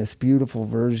singing this beautiful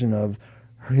version of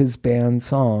his band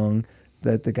song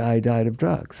that the guy died of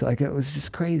drugs. Like, it was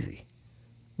just crazy.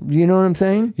 You know what I'm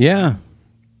saying? Yeah.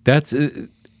 That's it.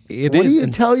 What do you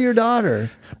tell your daughter?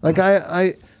 Like,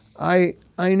 I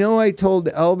know I told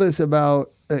Elvis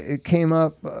about, it came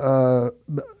up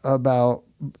about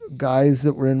guys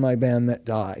that were in my band that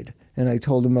died. And I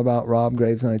told him about Rob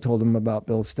Graves, and I told him about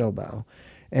Bill Stovall.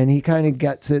 And he kind of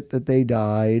gets it that they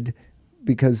died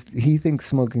because he thinks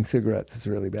smoking cigarettes is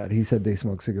really bad. He said they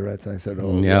smoke cigarettes. I said,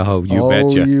 oh, yeah, you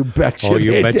betcha. You betcha. Oh,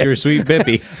 you bet did. your sweet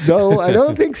bippy. No, I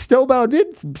don't think Stovall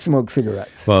did smoke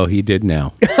cigarettes. Well, he did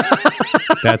now.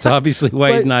 That's obviously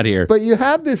why he's not here. But you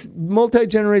have this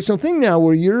multi-generational thing now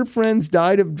where your friends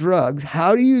died of drugs.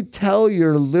 How do you tell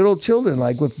your little children?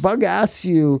 Like, if Bug asks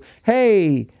you,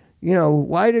 hey,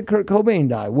 why did Kurt Cobain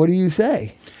die? What do you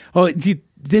say? Oh,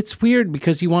 it's weird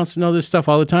because he wants to know this stuff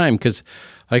all the time. Because,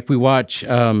 like, we watch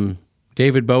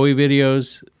David Bowie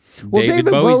videos. Well, David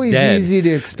Bowie's dead. Easy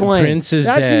to explain. Prince is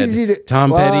That's dead. Easy to,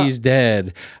 Tom Petty's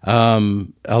dead. A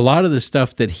lot of the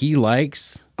stuff that he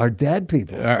likes are dead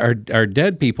people. Are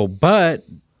dead people. But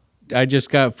I just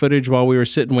got footage while we were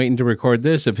sitting waiting to record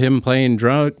this of him playing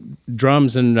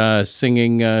drums and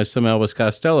singing some Elvis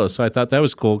Costello. So I thought that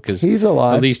was cool because he's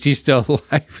alive. At least he's still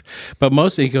alive. But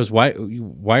mostly he goes, why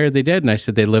are they dead? And I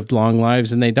said, they lived long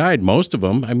lives and they died. Most of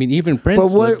them. I mean, even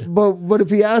Prince. But what if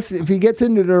he gets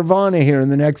into Nirvana here in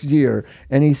the next year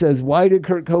and he says, why did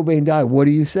Kurt Cobain die? What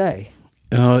do you say?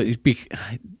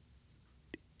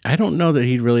 I don't know that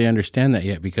he'd really understand that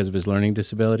yet because of his learning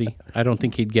disability. I don't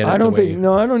think he'd get it. I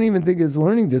don't even think his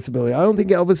learning disability. I don't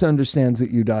think Elvis understands that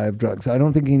you die of drugs. I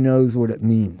don't think he knows what it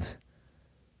means.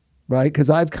 Right? Because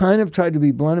I've kind of tried to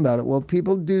be blunt about it. Well,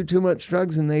 people do too much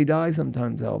drugs and they die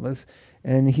sometimes, Elvis.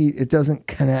 And it doesn't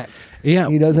connect. Yeah.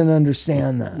 He doesn't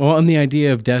understand that. Well, and the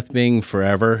idea of death being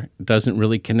forever doesn't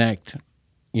really connect.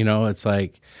 It's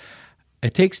like,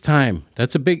 it takes time.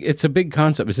 It's a big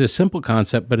concept. It's a simple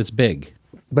concept, but it's big.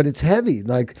 But it's heavy.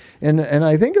 Like, and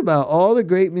I think about all the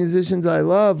great musicians I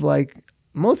love, like,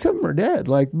 most of them are dead,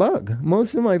 like Bug.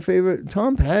 Most of my favorite,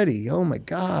 Tom Petty, oh my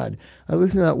God. I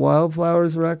listened to that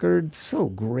Wildflowers record, so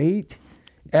great.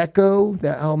 Echo,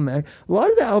 that album. A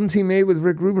lot of the albums he made with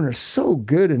Rick Rubin are so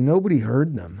good and nobody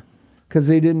heard them because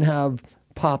they didn't have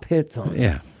pop hits on them.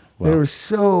 Yeah. They were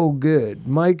so good.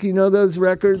 Mike, you know those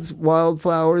records,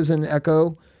 Wildflowers and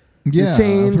Echo? Yeah, the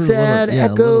same sad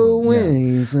echo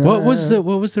waves. What was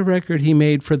the record he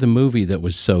made for the movie that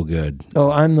was so good? Oh,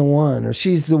 I'm the one, or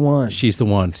she's the one. She's the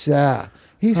one. Yeah,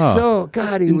 he was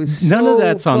none so of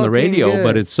that's on the radio, good.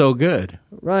 but it's so good.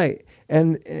 Right,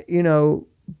 and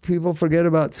people forget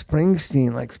about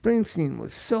Springsteen. Like, Springsteen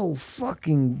was so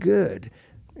fucking good.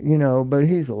 But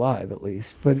he's alive at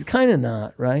least, but kind of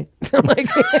not, right? Like,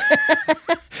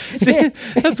 see,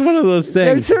 that's one of those things.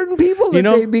 There's certain people that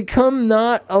they become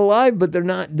not alive, but they're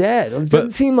not dead. It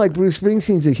doesn't seem like Bruce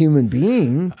Springsteen's a human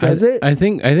being, does it? I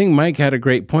think Mike had a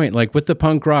great point. Like, with the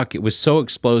punk rock, it was so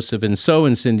explosive and so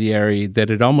incendiary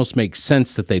that it almost makes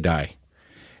sense that they die.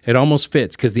 It almost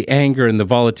fits because the anger and the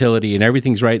volatility and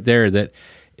everything's right there. That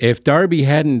if Darby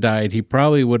hadn't died, he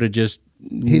probably would have just.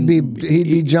 He'd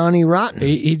be Johnny Rotten.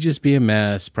 He'd just be a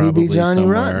mess, probably. He'd be Johnny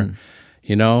somewhere,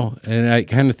 Rotten. And I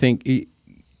kind of think.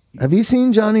 Have you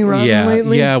seen Johnny Rotten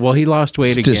lately? Yeah. Well, he lost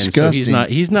weight again, disgusting. so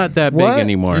he's not that big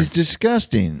anymore. He's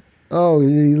disgusting. Oh,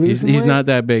 he's not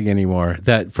that big anymore.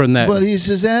 But he's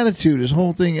his attitude, his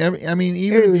whole thing. He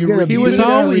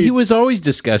was always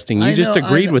disgusting. You just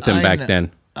agreed with him back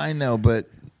then. I know, but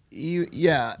you've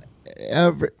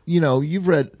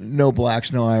read No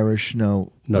Blacks, No Irish,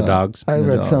 No Dogs. I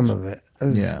read Dogs. some of it.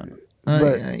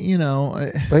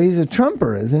 But he's a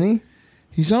Trumper, isn't he?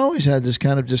 He's always had this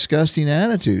kind of disgusting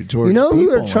attitude towards who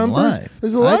people are Trumpers? in life.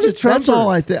 There's a lot of Trumpers. That's all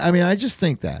I think. I mean, I just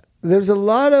think that There's a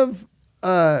lot of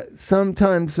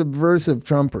sometimes subversive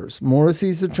Trumpers.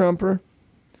 Morrissey's a Trumper.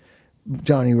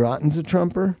 Johnny Rotten's a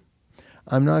Trumper.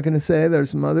 I'm not going to say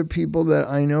there's some other people that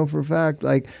I know for a fact.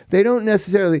 Like they don't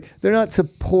necessarily, they're not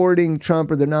supporting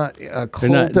Trump, or they're not a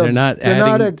cult They're not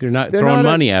throwing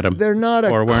money at him. They're not a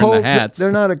or wearing cult, the hats.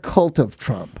 They're not a cult of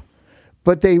Trump,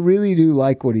 but they really do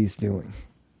like what he's doing.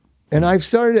 And I've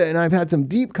had some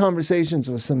deep conversations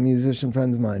with some musician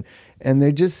friends of mine, and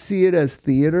they just see it as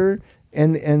theater.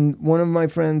 And one of my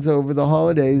friends over the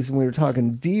holidays, we were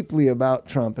talking deeply about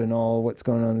Trump and all what's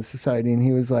going on in society, and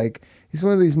he was like, he's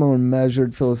one of these more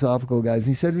measured philosophical guys. And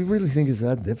he said, we really think it's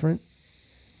that different?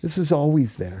 This was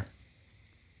always there.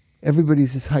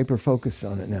 Everybody's just hyper-focused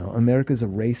on it now. America's a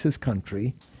racist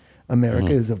country.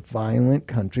 America is a violent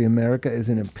country. America is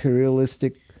an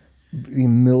imperialistic,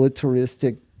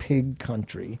 militaristic pig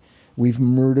country. We've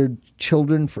murdered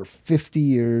children for 50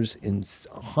 years in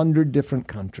 100 different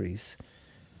countries.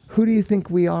 Who do you think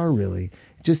we are, really?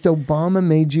 Just Obama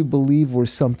made you believe we're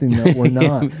something that we're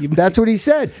not. That's what he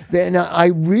said. And I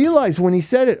realized when he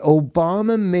said it,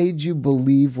 Obama made you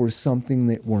believe we're something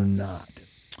that we're not.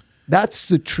 That's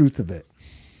the truth of it.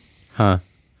 Huh.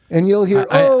 And you'll hear,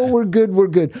 we're good. We're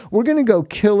going to go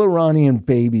kill Iranian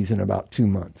babies in about 2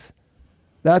 months.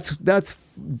 That's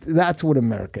what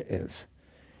America is.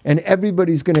 And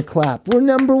everybody's going to clap. We're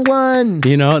number one.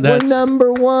 You know, we're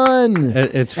number one.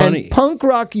 It's funny. And punk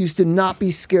rock used to not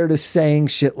be scared of saying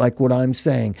shit like what I'm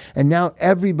saying. And now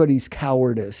everybody's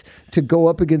cowardice to go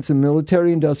up against a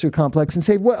military-industrial complex and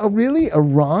say, "Well, really?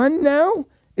 Iran now?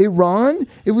 Iran?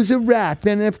 It was Iraq,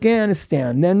 then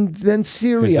Afghanistan, then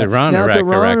Syria. It's Iran, now Iraq, it's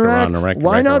Iraq.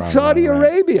 Why not Iraq, Saudi Iraq?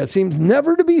 Arabia? Seems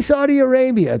never to be Saudi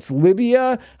Arabia. It's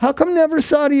Libya. How come never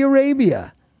Saudi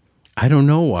Arabia? I don't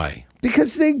know why.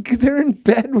 Because they're in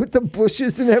bed with the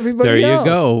Bushes and everybody There else.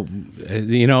 you go.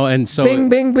 You know, and so Bing,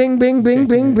 bing, bing, bing, bing,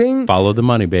 bing, bing. Follow the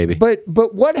money, baby. But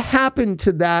what happened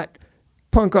to that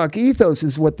punk rock ethos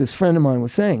is what this friend of mine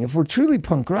was saying. If we're truly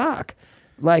punk rock,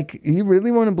 like, you really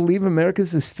want to believe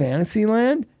America's this fantasy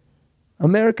land?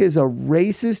 America is a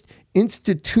racist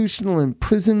institutional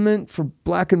imprisonment for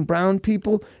black and brown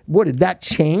people. What, did that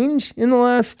change in the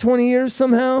last 20 years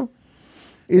somehow?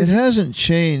 It hasn't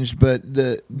changed, but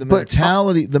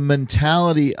the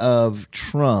mentality of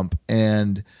Trump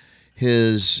and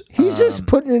his he's just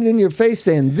putting it in your face,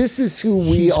 saying this is who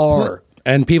we are.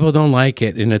 And people don't like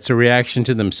it, and it's a reaction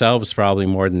to themselves probably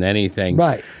more than anything.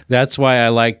 Right. That's why I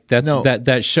like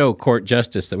that show, Court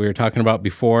Justice, that we were talking about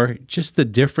before. Just the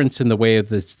difference in the way of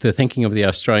the thinking of the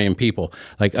Australian people.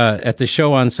 Like at the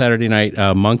show on Saturday night,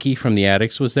 Monkey from the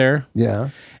Addicts was there. Yeah.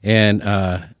 And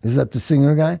is that the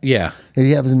singer guy? Yeah. Did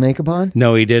he have his makeup on?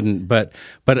 No, he didn't. But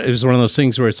it was one of those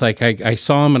things where it's like I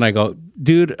saw him and I go,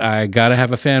 dude, I gotta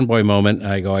have a fanboy moment.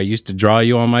 And I go, I used to draw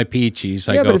you on my peaches.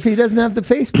 But if he doesn't have the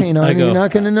face paint on, you're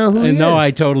not going to know who he is. No,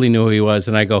 I totally knew who he was.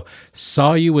 And I go,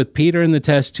 saw you with Peter and the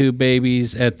Test Tube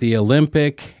Babies at the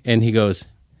Olympic. And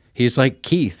he's like,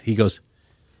 Keith. He goes,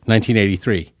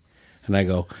 1983. And I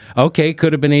go, okay,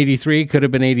 could have been 83, could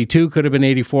have been 82, could have been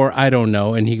 84. I don't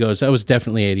know. And he goes, that was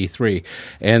definitely 83.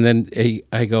 And then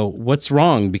I go, what's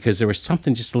wrong? Because there was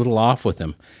something just a little off with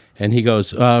him. And he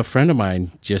goes, a friend of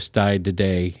mine just died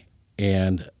today.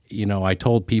 And, you know, I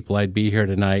told people I'd be here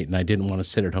tonight and I didn't want to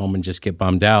sit at home and just get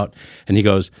bummed out. And he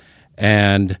goes,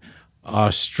 and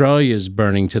Australia's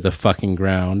burning to the fucking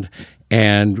ground.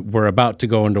 And we're about to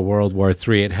go into World War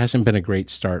III. It hasn't been a great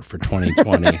start for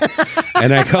 2020.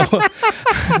 And I go,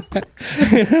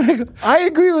 I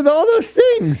agree with all those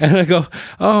things. And I go,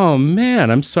 oh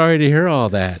man, I'm sorry to hear all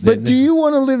that. But do you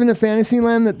want to live in a fantasy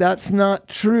land that's not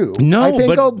true? No, I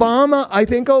think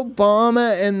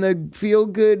Obama and the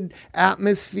feel-good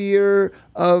atmosphere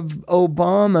of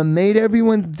Obama made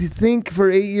everyone think for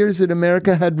 8 years that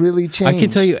America had really changed. I can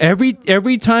tell you,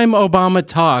 every time Obama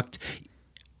talked,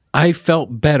 I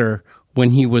felt better when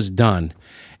he was done.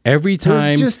 Every time,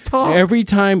 it was just talk. Every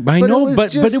time, I know,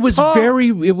 but it was talk.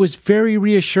 it was very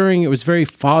reassuring. It was very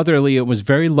fatherly. It was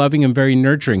very loving and very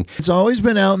nurturing. It's always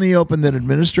been out in the open that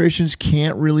administrations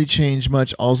can't really change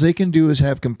much. All they can do is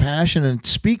have compassion and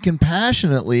speak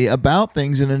compassionately about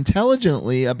things and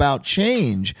intelligently about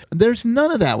change. There's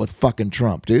none of that with fucking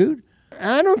Trump, dude.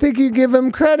 I don't think you give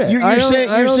him credit. You're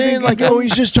saying like, oh,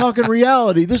 he's just talking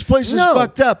reality. This place is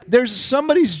fucked up. There's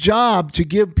somebody's job to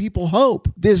give people hope.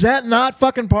 Is that not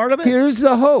fucking part of it? Here's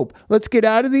the hope. Let's get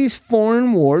out of these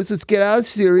foreign wars. Let's get out of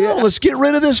Syria. No, let's get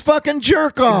rid of this fucking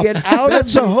jerk off. Get out.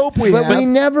 That's a hope we have. But we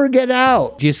never get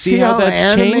out. Do you see how that's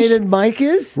animated changed? Mike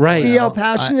is? Right. See how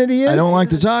passionate he is? I don't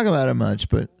like to talk about it much,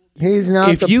 but he's not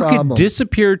the problem. If you could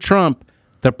disappear Trump,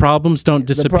 The problems don't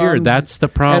disappear. That's the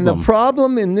problem. And the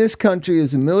problem in this country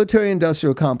is a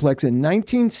military-industrial complex. In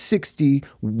 1960,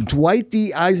 Dwight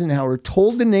D. Eisenhower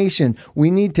told the nation,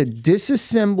 we need to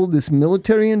disassemble this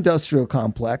military-industrial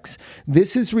complex.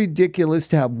 This is ridiculous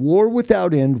to have war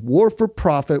without end, war for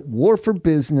profit, war for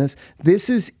business. This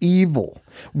is evil.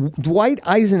 Dwight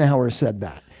Eisenhower said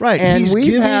that. Right. And He's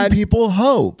giving people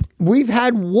hope. We've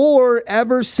had war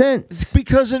ever since.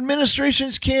 Because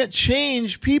administrations can't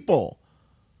change people.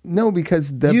 No,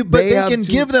 because But they can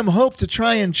give them hope to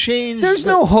try and change. There's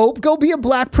no hope. Go be a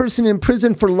black person in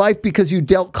prison for life because you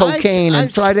dealt cocaine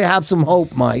and try to have some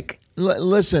hope, Mike.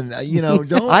 Listen,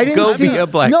 don't. I didn't Go see be a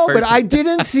black no, person. but I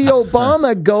didn't see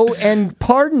Obama go and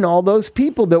pardon all those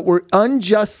people that were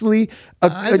unjustly.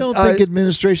 I don't think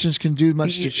administrations can do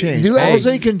much to change. All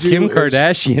they can do Kim is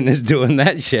Kardashian is doing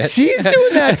that shit. She's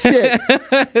doing that shit.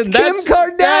 Kim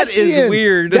Kardashian. That is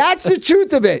weird. That's the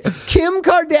truth of it. Kim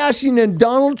Kardashian and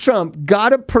Donald Trump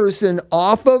got a person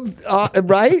off of,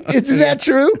 right? Isn't that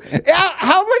true?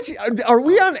 How much are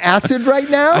we on acid right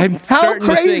now? I'm How starting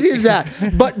to crazy think. is that?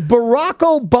 But Barack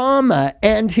Obama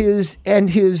and his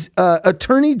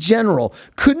attorney general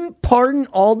couldn't pardon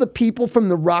all the people from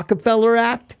the Rockefeller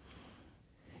Act.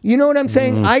 You know what I'm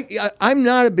saying? I'm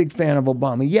not a big fan of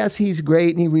Obama. Yes, he's great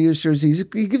and he reassures. He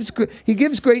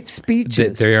gives great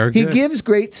speeches. They are He good. gives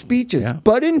great speeches. Yeah.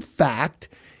 But in fact,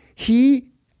 he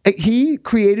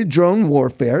created drone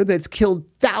warfare that's killed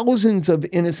thousands of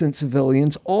innocent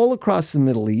civilians all across the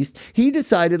Middle East. He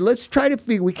decided, let's try to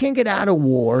figure, we can't get out of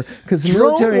war because the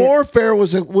drone military. warfare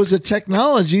was a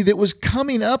technology that was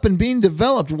coming up and being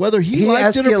developed, whether he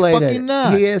liked it or escalated fucking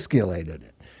not. He escalated it.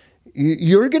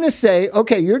 You're going to say,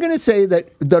 okay, you're going to say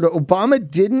that Obama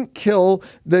didn't kill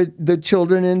the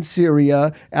children in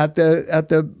Syria at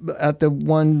the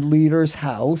one leader's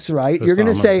house, right? You're going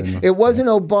to say it wasn't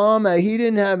Obama. He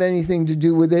didn't have anything to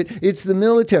do with it. It's the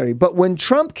military. But when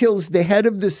Trump kills the head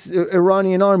of this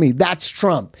Iranian army, that's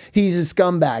Trump. He's a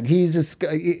scumbag.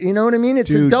 You know what I mean?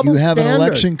 It's a double you have standard. an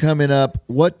election coming up.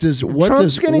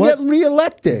 Trump's going to get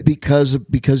reelected because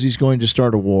he's going to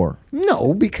start a war.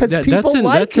 No, because people that's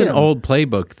like him. An old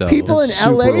playbook, though. People in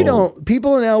Super LA old.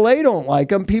 don't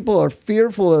like him. People are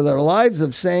fearful of their lives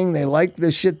of saying they like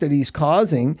the shit that he's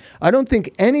causing. I don't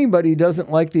think anybody doesn't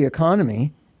like the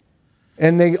economy.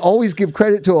 And they always give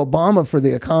credit to Obama for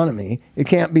the economy. It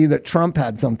can't be that Trump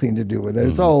had something to do with it.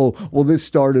 It's, this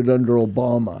started under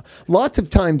Obama. Lots of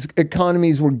times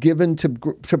economies were given to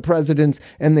presidents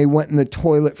and they went in the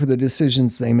toilet for the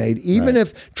decisions they made. Even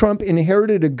if Trump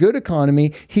inherited a good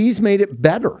economy, he's made it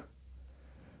better.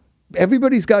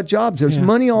 Everybody's got jobs. There's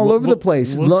money all over the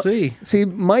place. We'll see. See,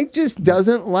 Mike just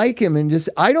doesn't like him, and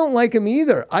I don't like him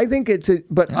either. I think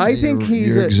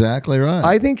You're exactly right.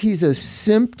 I think he's a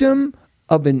symptom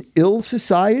of an ill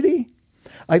society.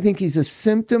 I think he's a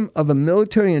symptom of a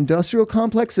military-industrial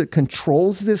complex that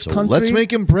controls this country. Let's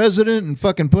make him president and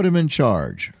fucking put him in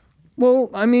charge.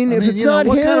 Well, if it's not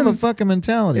what him, kind of a fucking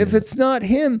mentality? if it's not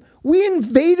him, we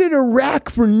invaded Iraq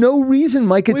for no reason,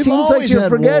 Mike. It We've seems like always you're had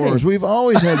forgetting. wars. We've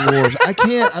always had wars. I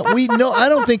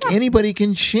don't think anybody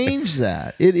can change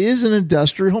that. It is an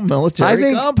industrial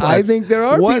military complex. I think there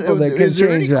are people that can Is there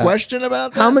change any that. question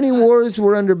about that? How many wars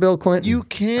were under Bill Clinton? You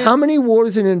can't- How many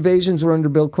wars and invasions were under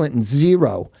Bill Clinton?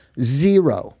 Zero.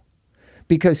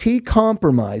 Because he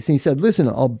compromised. And he said, listen,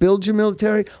 I'll build your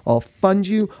military. I'll fund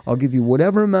you. I'll give you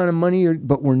whatever amount of money,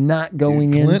 but we're not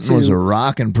going into... Clinton was a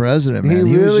rocking president, man.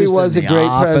 He really just was in a the great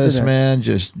office, president. man,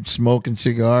 just smoking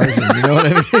cigars. And you know what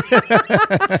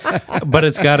I mean? But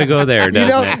it's got to go there,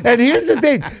 doesn't it? And here's the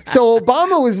thing. So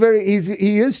Obama was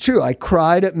he is true. I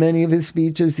cried at many of his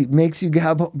speeches. He makes you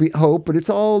have hope, but it's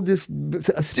all just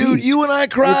a speech. Dude, you and I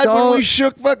cried when we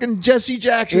shook fucking Jesse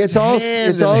Jackson's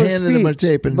hand and handed him a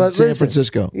tape in San Francisco.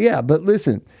 Yeah, but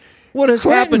listen. What has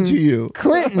happened to you?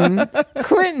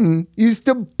 Clinton used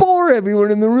to bore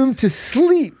everyone in the room to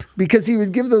sleep because he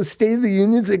would give those State of the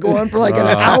Unions that go on for like an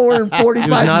hour and 45 He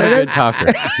was not minutes. a good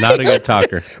talker. Not a good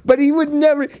talker. But he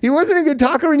wasn't a good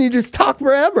talker and he just talked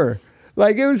forever.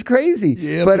 Like it was crazy.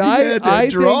 Yeah, but he had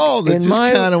that drawl that just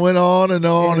kind of went on and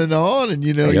on and on, and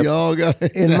you all got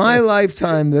it. In my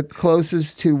lifetime, the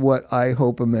closest to what I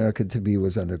hope America to be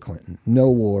was under Clinton.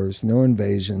 No wars, no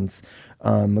invasions,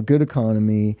 a good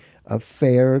economy, a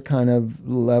fair kind of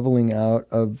leveling out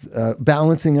of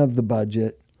balancing of the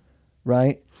budget,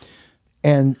 right?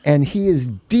 And he is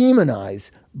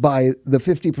demonized by the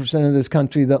 50% of this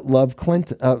country that love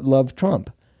Trump.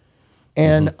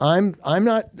 And I'm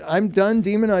done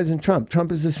demonizing Trump.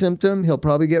 Trump is a symptom. He'll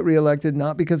probably get reelected,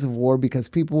 not because of war, because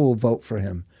people will vote for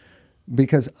him.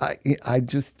 because I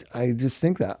just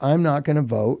think that I'm not going to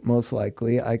vote. Most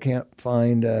likely, I can't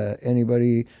find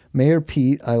anybody. Mayor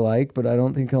Pete, I like, but I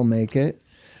don't think he'll make it.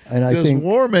 And I Does think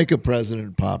war make a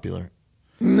president popular?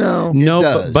 no. No,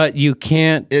 does. but you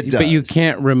can't. It But you does.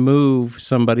 can't remove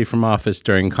somebody from office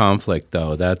during conflict,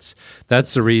 though. That's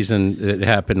the reason it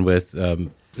happened with.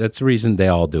 That's the reason they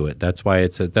all do it. That's why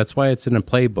it's in a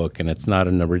playbook and it's not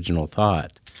an original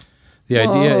thought. The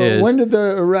idea is when did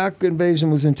the Iraq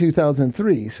invasion was in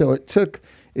 2003? So it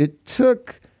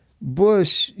took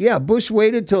Bush. Yeah, Bush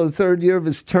waited till the third year of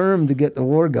his term to get the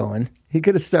war going. He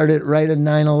could have started right at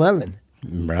 9/11.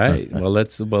 right. Well,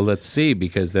 let's see,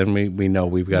 because then we know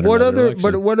we've got What another other? election.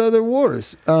 But what other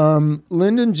wars?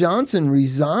 Lyndon Johnson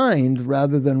resigned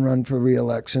rather than run for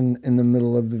re-election in the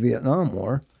middle of the Vietnam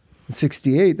War. In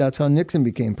 '68, that's how Nixon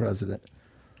became president.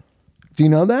 Do you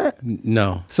know that?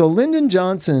 No. So Lyndon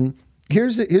Johnson,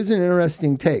 here's an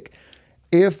interesting take.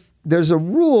 If there's a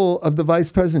rule of the vice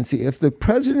presidency, if the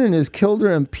president is killed or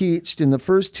impeached in the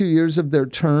first 2 years of their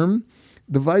term,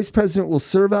 the vice president will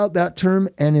serve out that term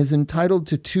and is entitled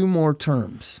to 2 more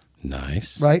terms.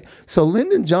 Nice. Right? So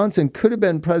Lyndon Johnson could have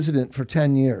been president for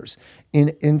 10 years.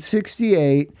 In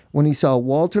 68, when he saw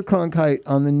Walter Cronkite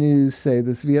on the news say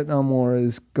this Vietnam War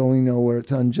is going nowhere,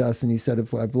 it's unjust, and he said,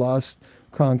 if I've lost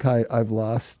Cronkite, I've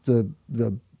lost the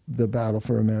battle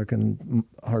for American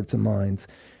hearts and minds.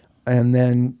 And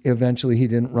then eventually he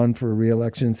didn't run for a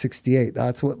re-election in 68.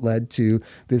 That's what led to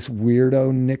this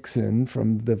weirdo Nixon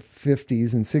from the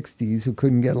 50s and 60s who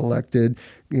couldn't get elected.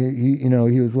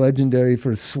 He was legendary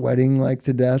for sweating like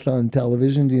to death on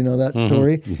television. Do you know that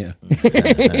story? Yeah.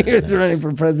 He was running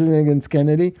for president against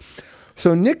Kennedy.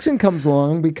 So Nixon comes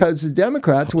along because the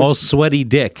Democrats... All sweaty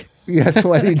dick. Yeah,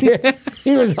 sweaty dick.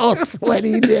 He was all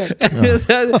sweaty dick.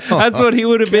 That's what he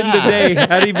would have been today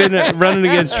had he been running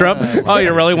against Trump. Oh,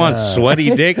 you really want Sweaty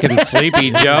Dick and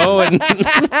Sleepy Joe and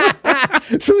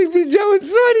Sleepy Joe and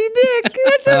Sweaty Dick.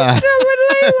 That's a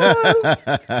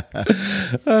label.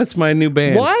 that's my new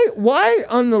band. Why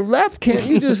on the left can't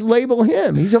you just label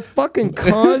him? He's a fucking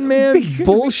con man,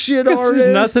 bullshit artist.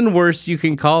 There's nothing worse you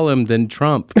can call him than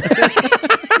Trump.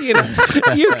 You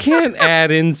can't add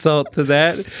insult to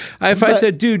that. If I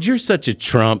said, dude, you're such a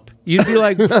Trump, you'd be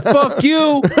like, fuck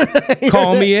you.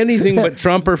 Call me anything but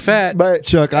Trump or fat. But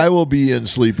Chuck, I will be in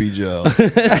Sleepy Joe.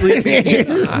 Sleepy Joe. he's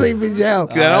a Sleepy Joe.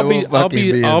 I'll be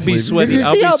Sleepy. sweaty. Did you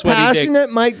I'll see be how Sweaty Dick.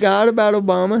 passionate Mike got about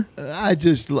Obama? I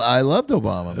loved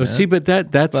Obama, man. See, but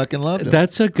that's Fucking loved him.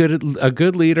 that's a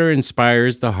good leader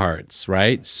inspires the hearts,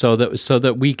 right? So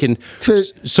that we can To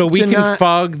not-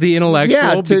 fog the intellectual,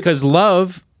 Yeah, because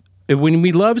love. When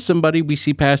we love somebody, we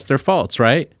see past their faults,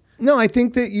 right? No, I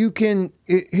think that you can.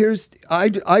 I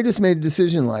just made a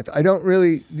decision in life. I don't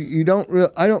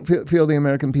feel the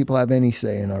American people have any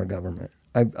say in our government.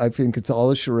 I think it's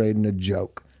all a charade and a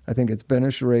joke. I think it's been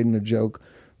a charade and a joke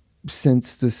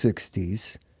since the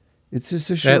 60s. It's just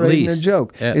a charade and a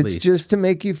joke. It's just to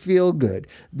make you feel good.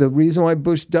 The reason why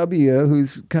Bush W.,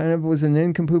 who's kind of was an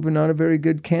nincompoop and not a very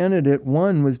good candidate,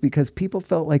 won was because people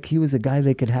felt like he was a guy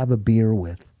they could have a beer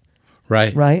with.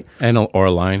 Right. Or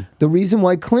a line. The reason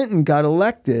why Clinton got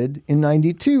elected in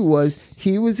 92 was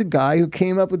he was a guy who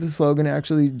came up with the slogan.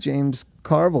 Actually, James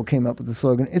Carville came up with the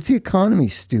slogan, "It's the economy,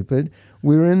 stupid."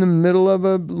 We were in the middle of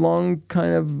a long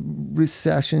kind of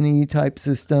recession-y type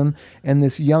system, and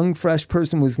this young, fresh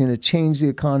person was going to change the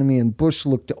economy, and Bush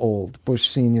looked old. Bush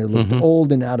Sr. looked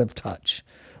old and out of touch,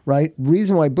 right?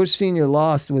 Reason why Bush Sr.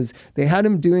 lost was they had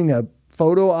him doing a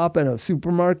photo op at a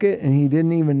supermarket, and he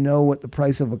didn't even know what the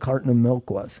price of a carton of milk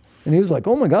was. And he was like,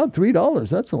 oh my God, $3,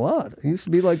 that's a lot. It used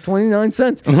to be like 29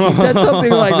 cents. He said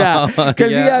something like that because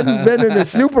he hadn't been in a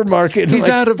supermarket in He's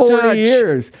out like of 40 touch.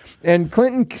 years. And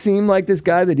Clinton seemed like this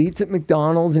guy that eats at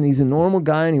McDonald's, and he's a normal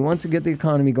guy, and he wants to get the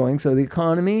economy going. So the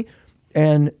economy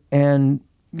and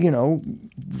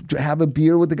have a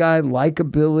beer with the guy,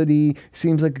 likability,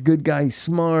 seems like a good guy, he's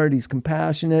smart, he's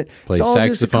compassionate. Plays it's all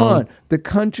just a saxophone. con. The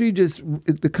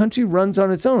country runs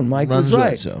on its own. Mike was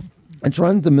right. Itself.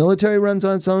 The military runs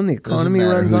on its own, the economy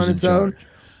matter runs who's on in its own. charge.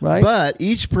 Right? But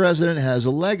each president has a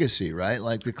legacy, right?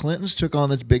 Like the Clintons took on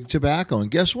this big tobacco,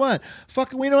 and guess what?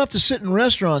 Fucking, we don't have to sit in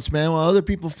restaurants, man, while other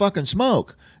people fucking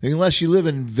smoke, unless you live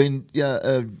in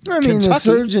the Kentucky.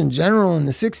 Surgeon General in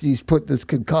the 60s put this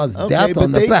could cause Okay, death but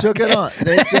on the they back. took it on.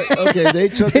 They took it on.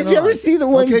 Did you ever see the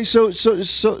one? Okay, so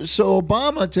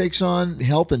Obama takes on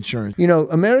health insurance.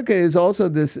 America is also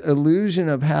this illusion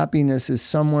of happiness is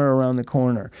somewhere around the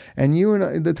corner. And you and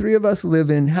I, the three of us live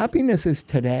in happiness is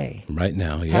today. Right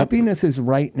now, yeah. Happiness is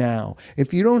right now.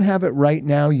 If you don't have it right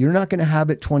now, you're not going to have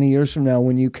it 20 years from now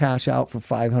when you cash out for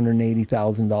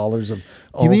 $580,000 of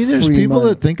You mean there's free people money.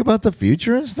 that think think about the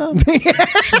future and stuff?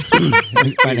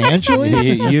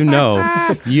 Financially?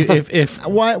 If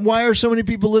Why are so many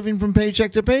people living from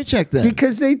paycheck to paycheck then?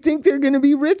 Because they think they're going to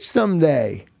be rich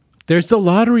someday. there's the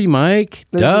lottery, Mike.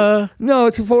 Duh. No,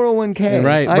 it's a 401k.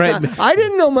 Right. I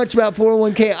didn't know much about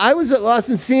 401k. I was at Los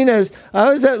Encinas.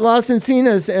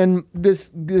 And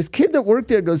this kid that worked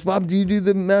there goes, Bob, do you do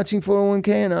the matching 401k?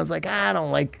 And I was like, I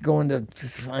don't like going to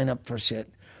sign up for shit.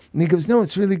 And he goes, no,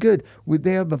 it's really good.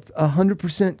 They have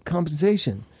 100%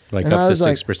 compensation. Like and up to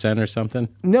 6% or something?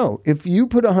 No, if you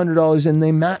put $100 in,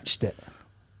 they matched it.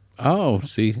 Oh,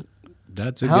 see,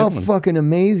 that's a How good one. fucking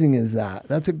amazing is that?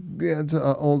 That's an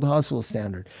old hospital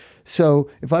standard. So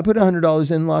if I put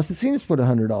 $100 in, Los Encinas put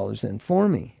 $100 in for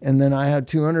me. And then I had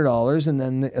 $200 and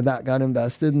then that got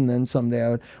invested. And then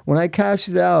someday when I cashed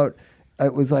it out,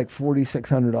 it was like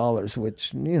 $4,600, which,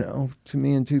 to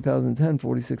me in 2010,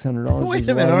 $4,600. Wait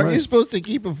a minute, aren't you supposed to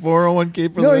keep a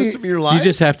 401k for the rest of your life? You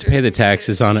just have to pay the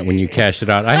taxes on it when you cash it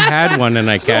out. I had one and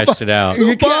I cashed it out.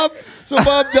 So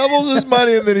Bob doubles his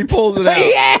money and then he pulls it out.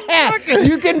 Yeah,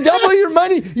 you can double your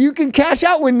money. You can cash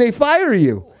out when they fire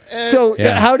you. So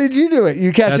how did you do it?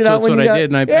 You cashed it out when you got... That's what I did,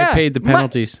 and I paid the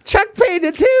penalties. Chuck paid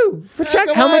it too. For Chuck,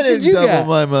 how much did you double get?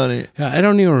 my money? I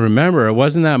don't even remember. It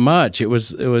wasn't that much. It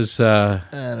was. I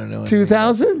don't know.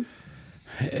 2,000.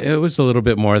 It was a little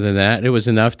bit more than that. It was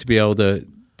enough to be able to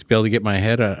get my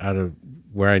head out of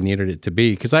where I needed it to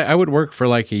be, because I would work for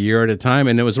like a year at a time,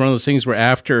 and it was one of those things where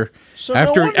after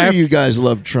no wonder you guys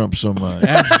love Trump so much.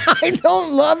 I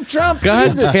don't love Trump.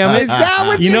 God Jesus. damn it. Is that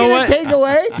what you're going to take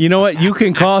away? You know what? You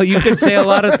can say a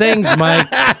lot of things,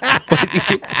 Mike.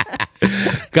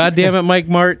 God damn it, Mike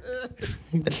Mart.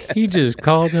 He just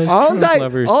called us Trump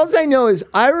lovers. All I know is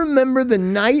I remember the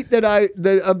night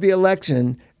of the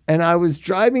election, and I was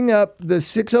driving up the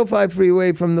 605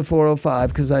 freeway from the 405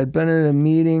 because I'd been at a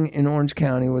meeting in Orange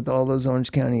County with all those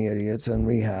Orange County idiots on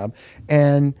rehab,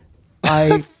 and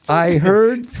I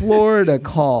heard Florida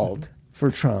called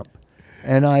for Trump,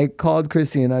 and I called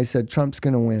Chrissy and I said, Trump's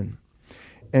going to win.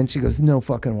 And she goes, no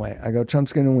fucking way. I go,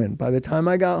 Trump's going to win. By the time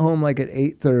I got home, like at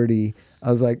 8:30,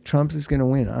 I was like, Trump is going to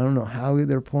win. I don't know how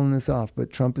they're pulling this off,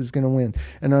 but Trump is going to win.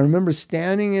 And I remember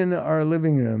standing in our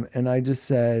living room, and I just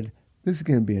said, this is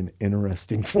going to be an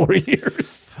interesting 4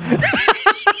 years.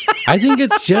 I think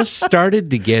it's just started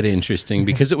to get interesting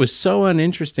because it was so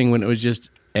uninteresting when it was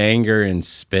just anger and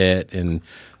spit and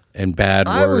bad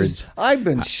words. I've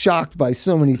been shocked by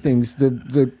so many things.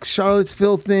 The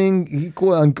Charlottesville thing,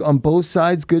 equal on both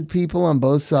sides, good people on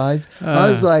both sides. I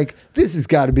was like, this has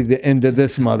got to be the end of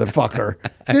this motherfucker.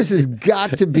 This has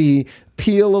got to be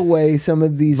peel away some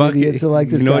of these idiots like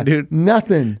this guy. Dude?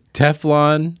 Nothing.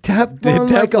 Teflon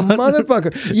like a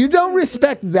motherfucker. You don't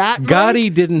respect that, Gotti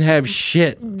Mike? didn't have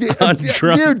shit on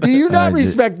Trump. Dude, do you not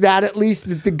respect that at least?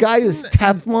 That the guy is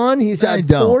Teflon. He's had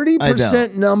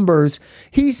 40% numbers.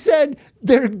 He said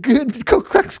they're good Ku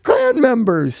Klux Klan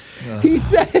members. He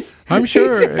said... I'm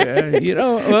sure, let's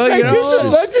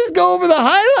just go over the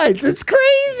highlights. It's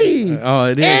crazy. Oh,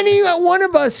 it is. Any one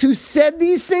of us who said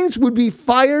these things would be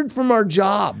fired from our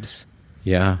jobs.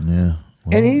 Yeah. Yeah.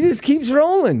 Well, And he just keeps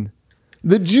rolling.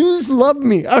 The Jews love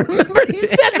me. I remember he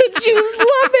said the Jews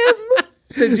love him.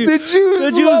 The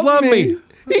Jews love me.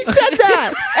 He said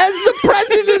that as the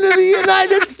president of the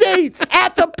United States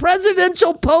at the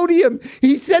presidential podium.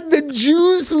 He said the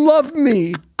Jews love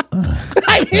me.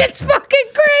 I mean, it's fucking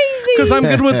crazy. Because I'm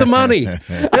good with the money.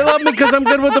 They love me because I'm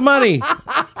good with the money.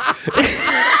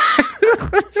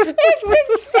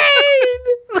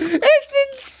 It's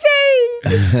insane.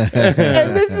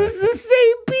 And this is the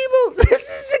same people. This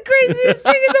is the craziest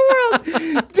thing in the world.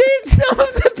 Dude, some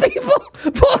of the people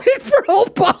voted for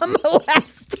Obama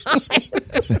last time.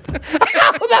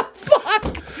 How the fuck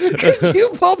could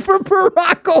you vote for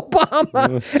Barack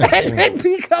Obama and then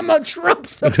become a Trump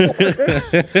supporter?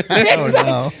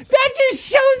 That just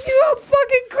shows you how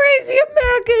fucking crazy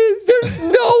America is. There's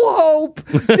no hope.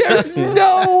 There's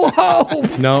no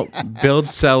hope. No, build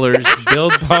cellars,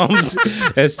 build bombs.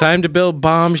 It's time to build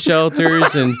bomb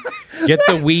shelters and get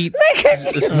the wheat.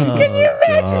 Can you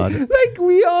imagine? God. Like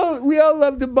we all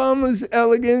loved Obama's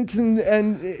elegance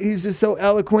and he's just so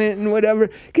eloquent and whatever.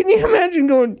 Can you imagine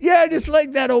going, yeah, I just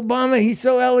like that Obama. He's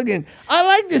so elegant. I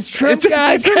like this Trump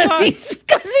guy because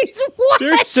he's what?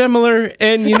 They're similar,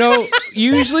 and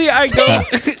usually I go.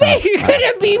 They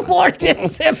couldn't be more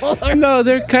dissimilar. No,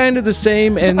 they're kind of the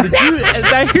same, and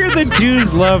I hear the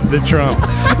Jews love the Trump.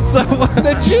 So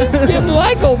The Jews didn't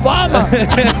like Obama.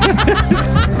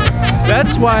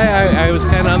 that's why I was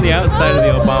kind of on the outside of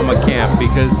the Obama camp,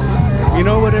 because You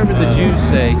know, whatever the Jews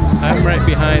say, I'm right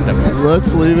behind them.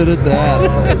 Let's leave it at that.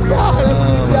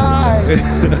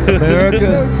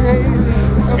 America.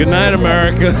 Good night,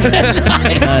 America.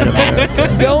 Good night,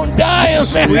 America. Don't die,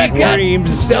 Sweet America.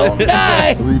 dreams. Don't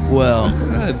die. Sleep well.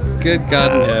 Good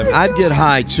God in heaven. I'd get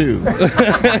high too.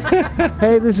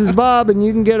 Hey, this is Bob, and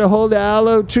you can get a hold of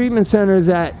Aloe Treatment Centers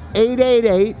at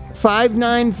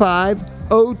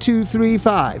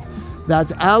 888-595-0235.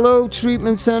 That's Aloe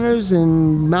Treatment Centers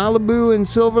in Malibu and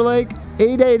Silver Lake,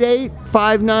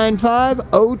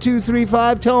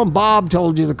 888-595-0235. Tell them Bob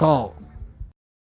told you to call.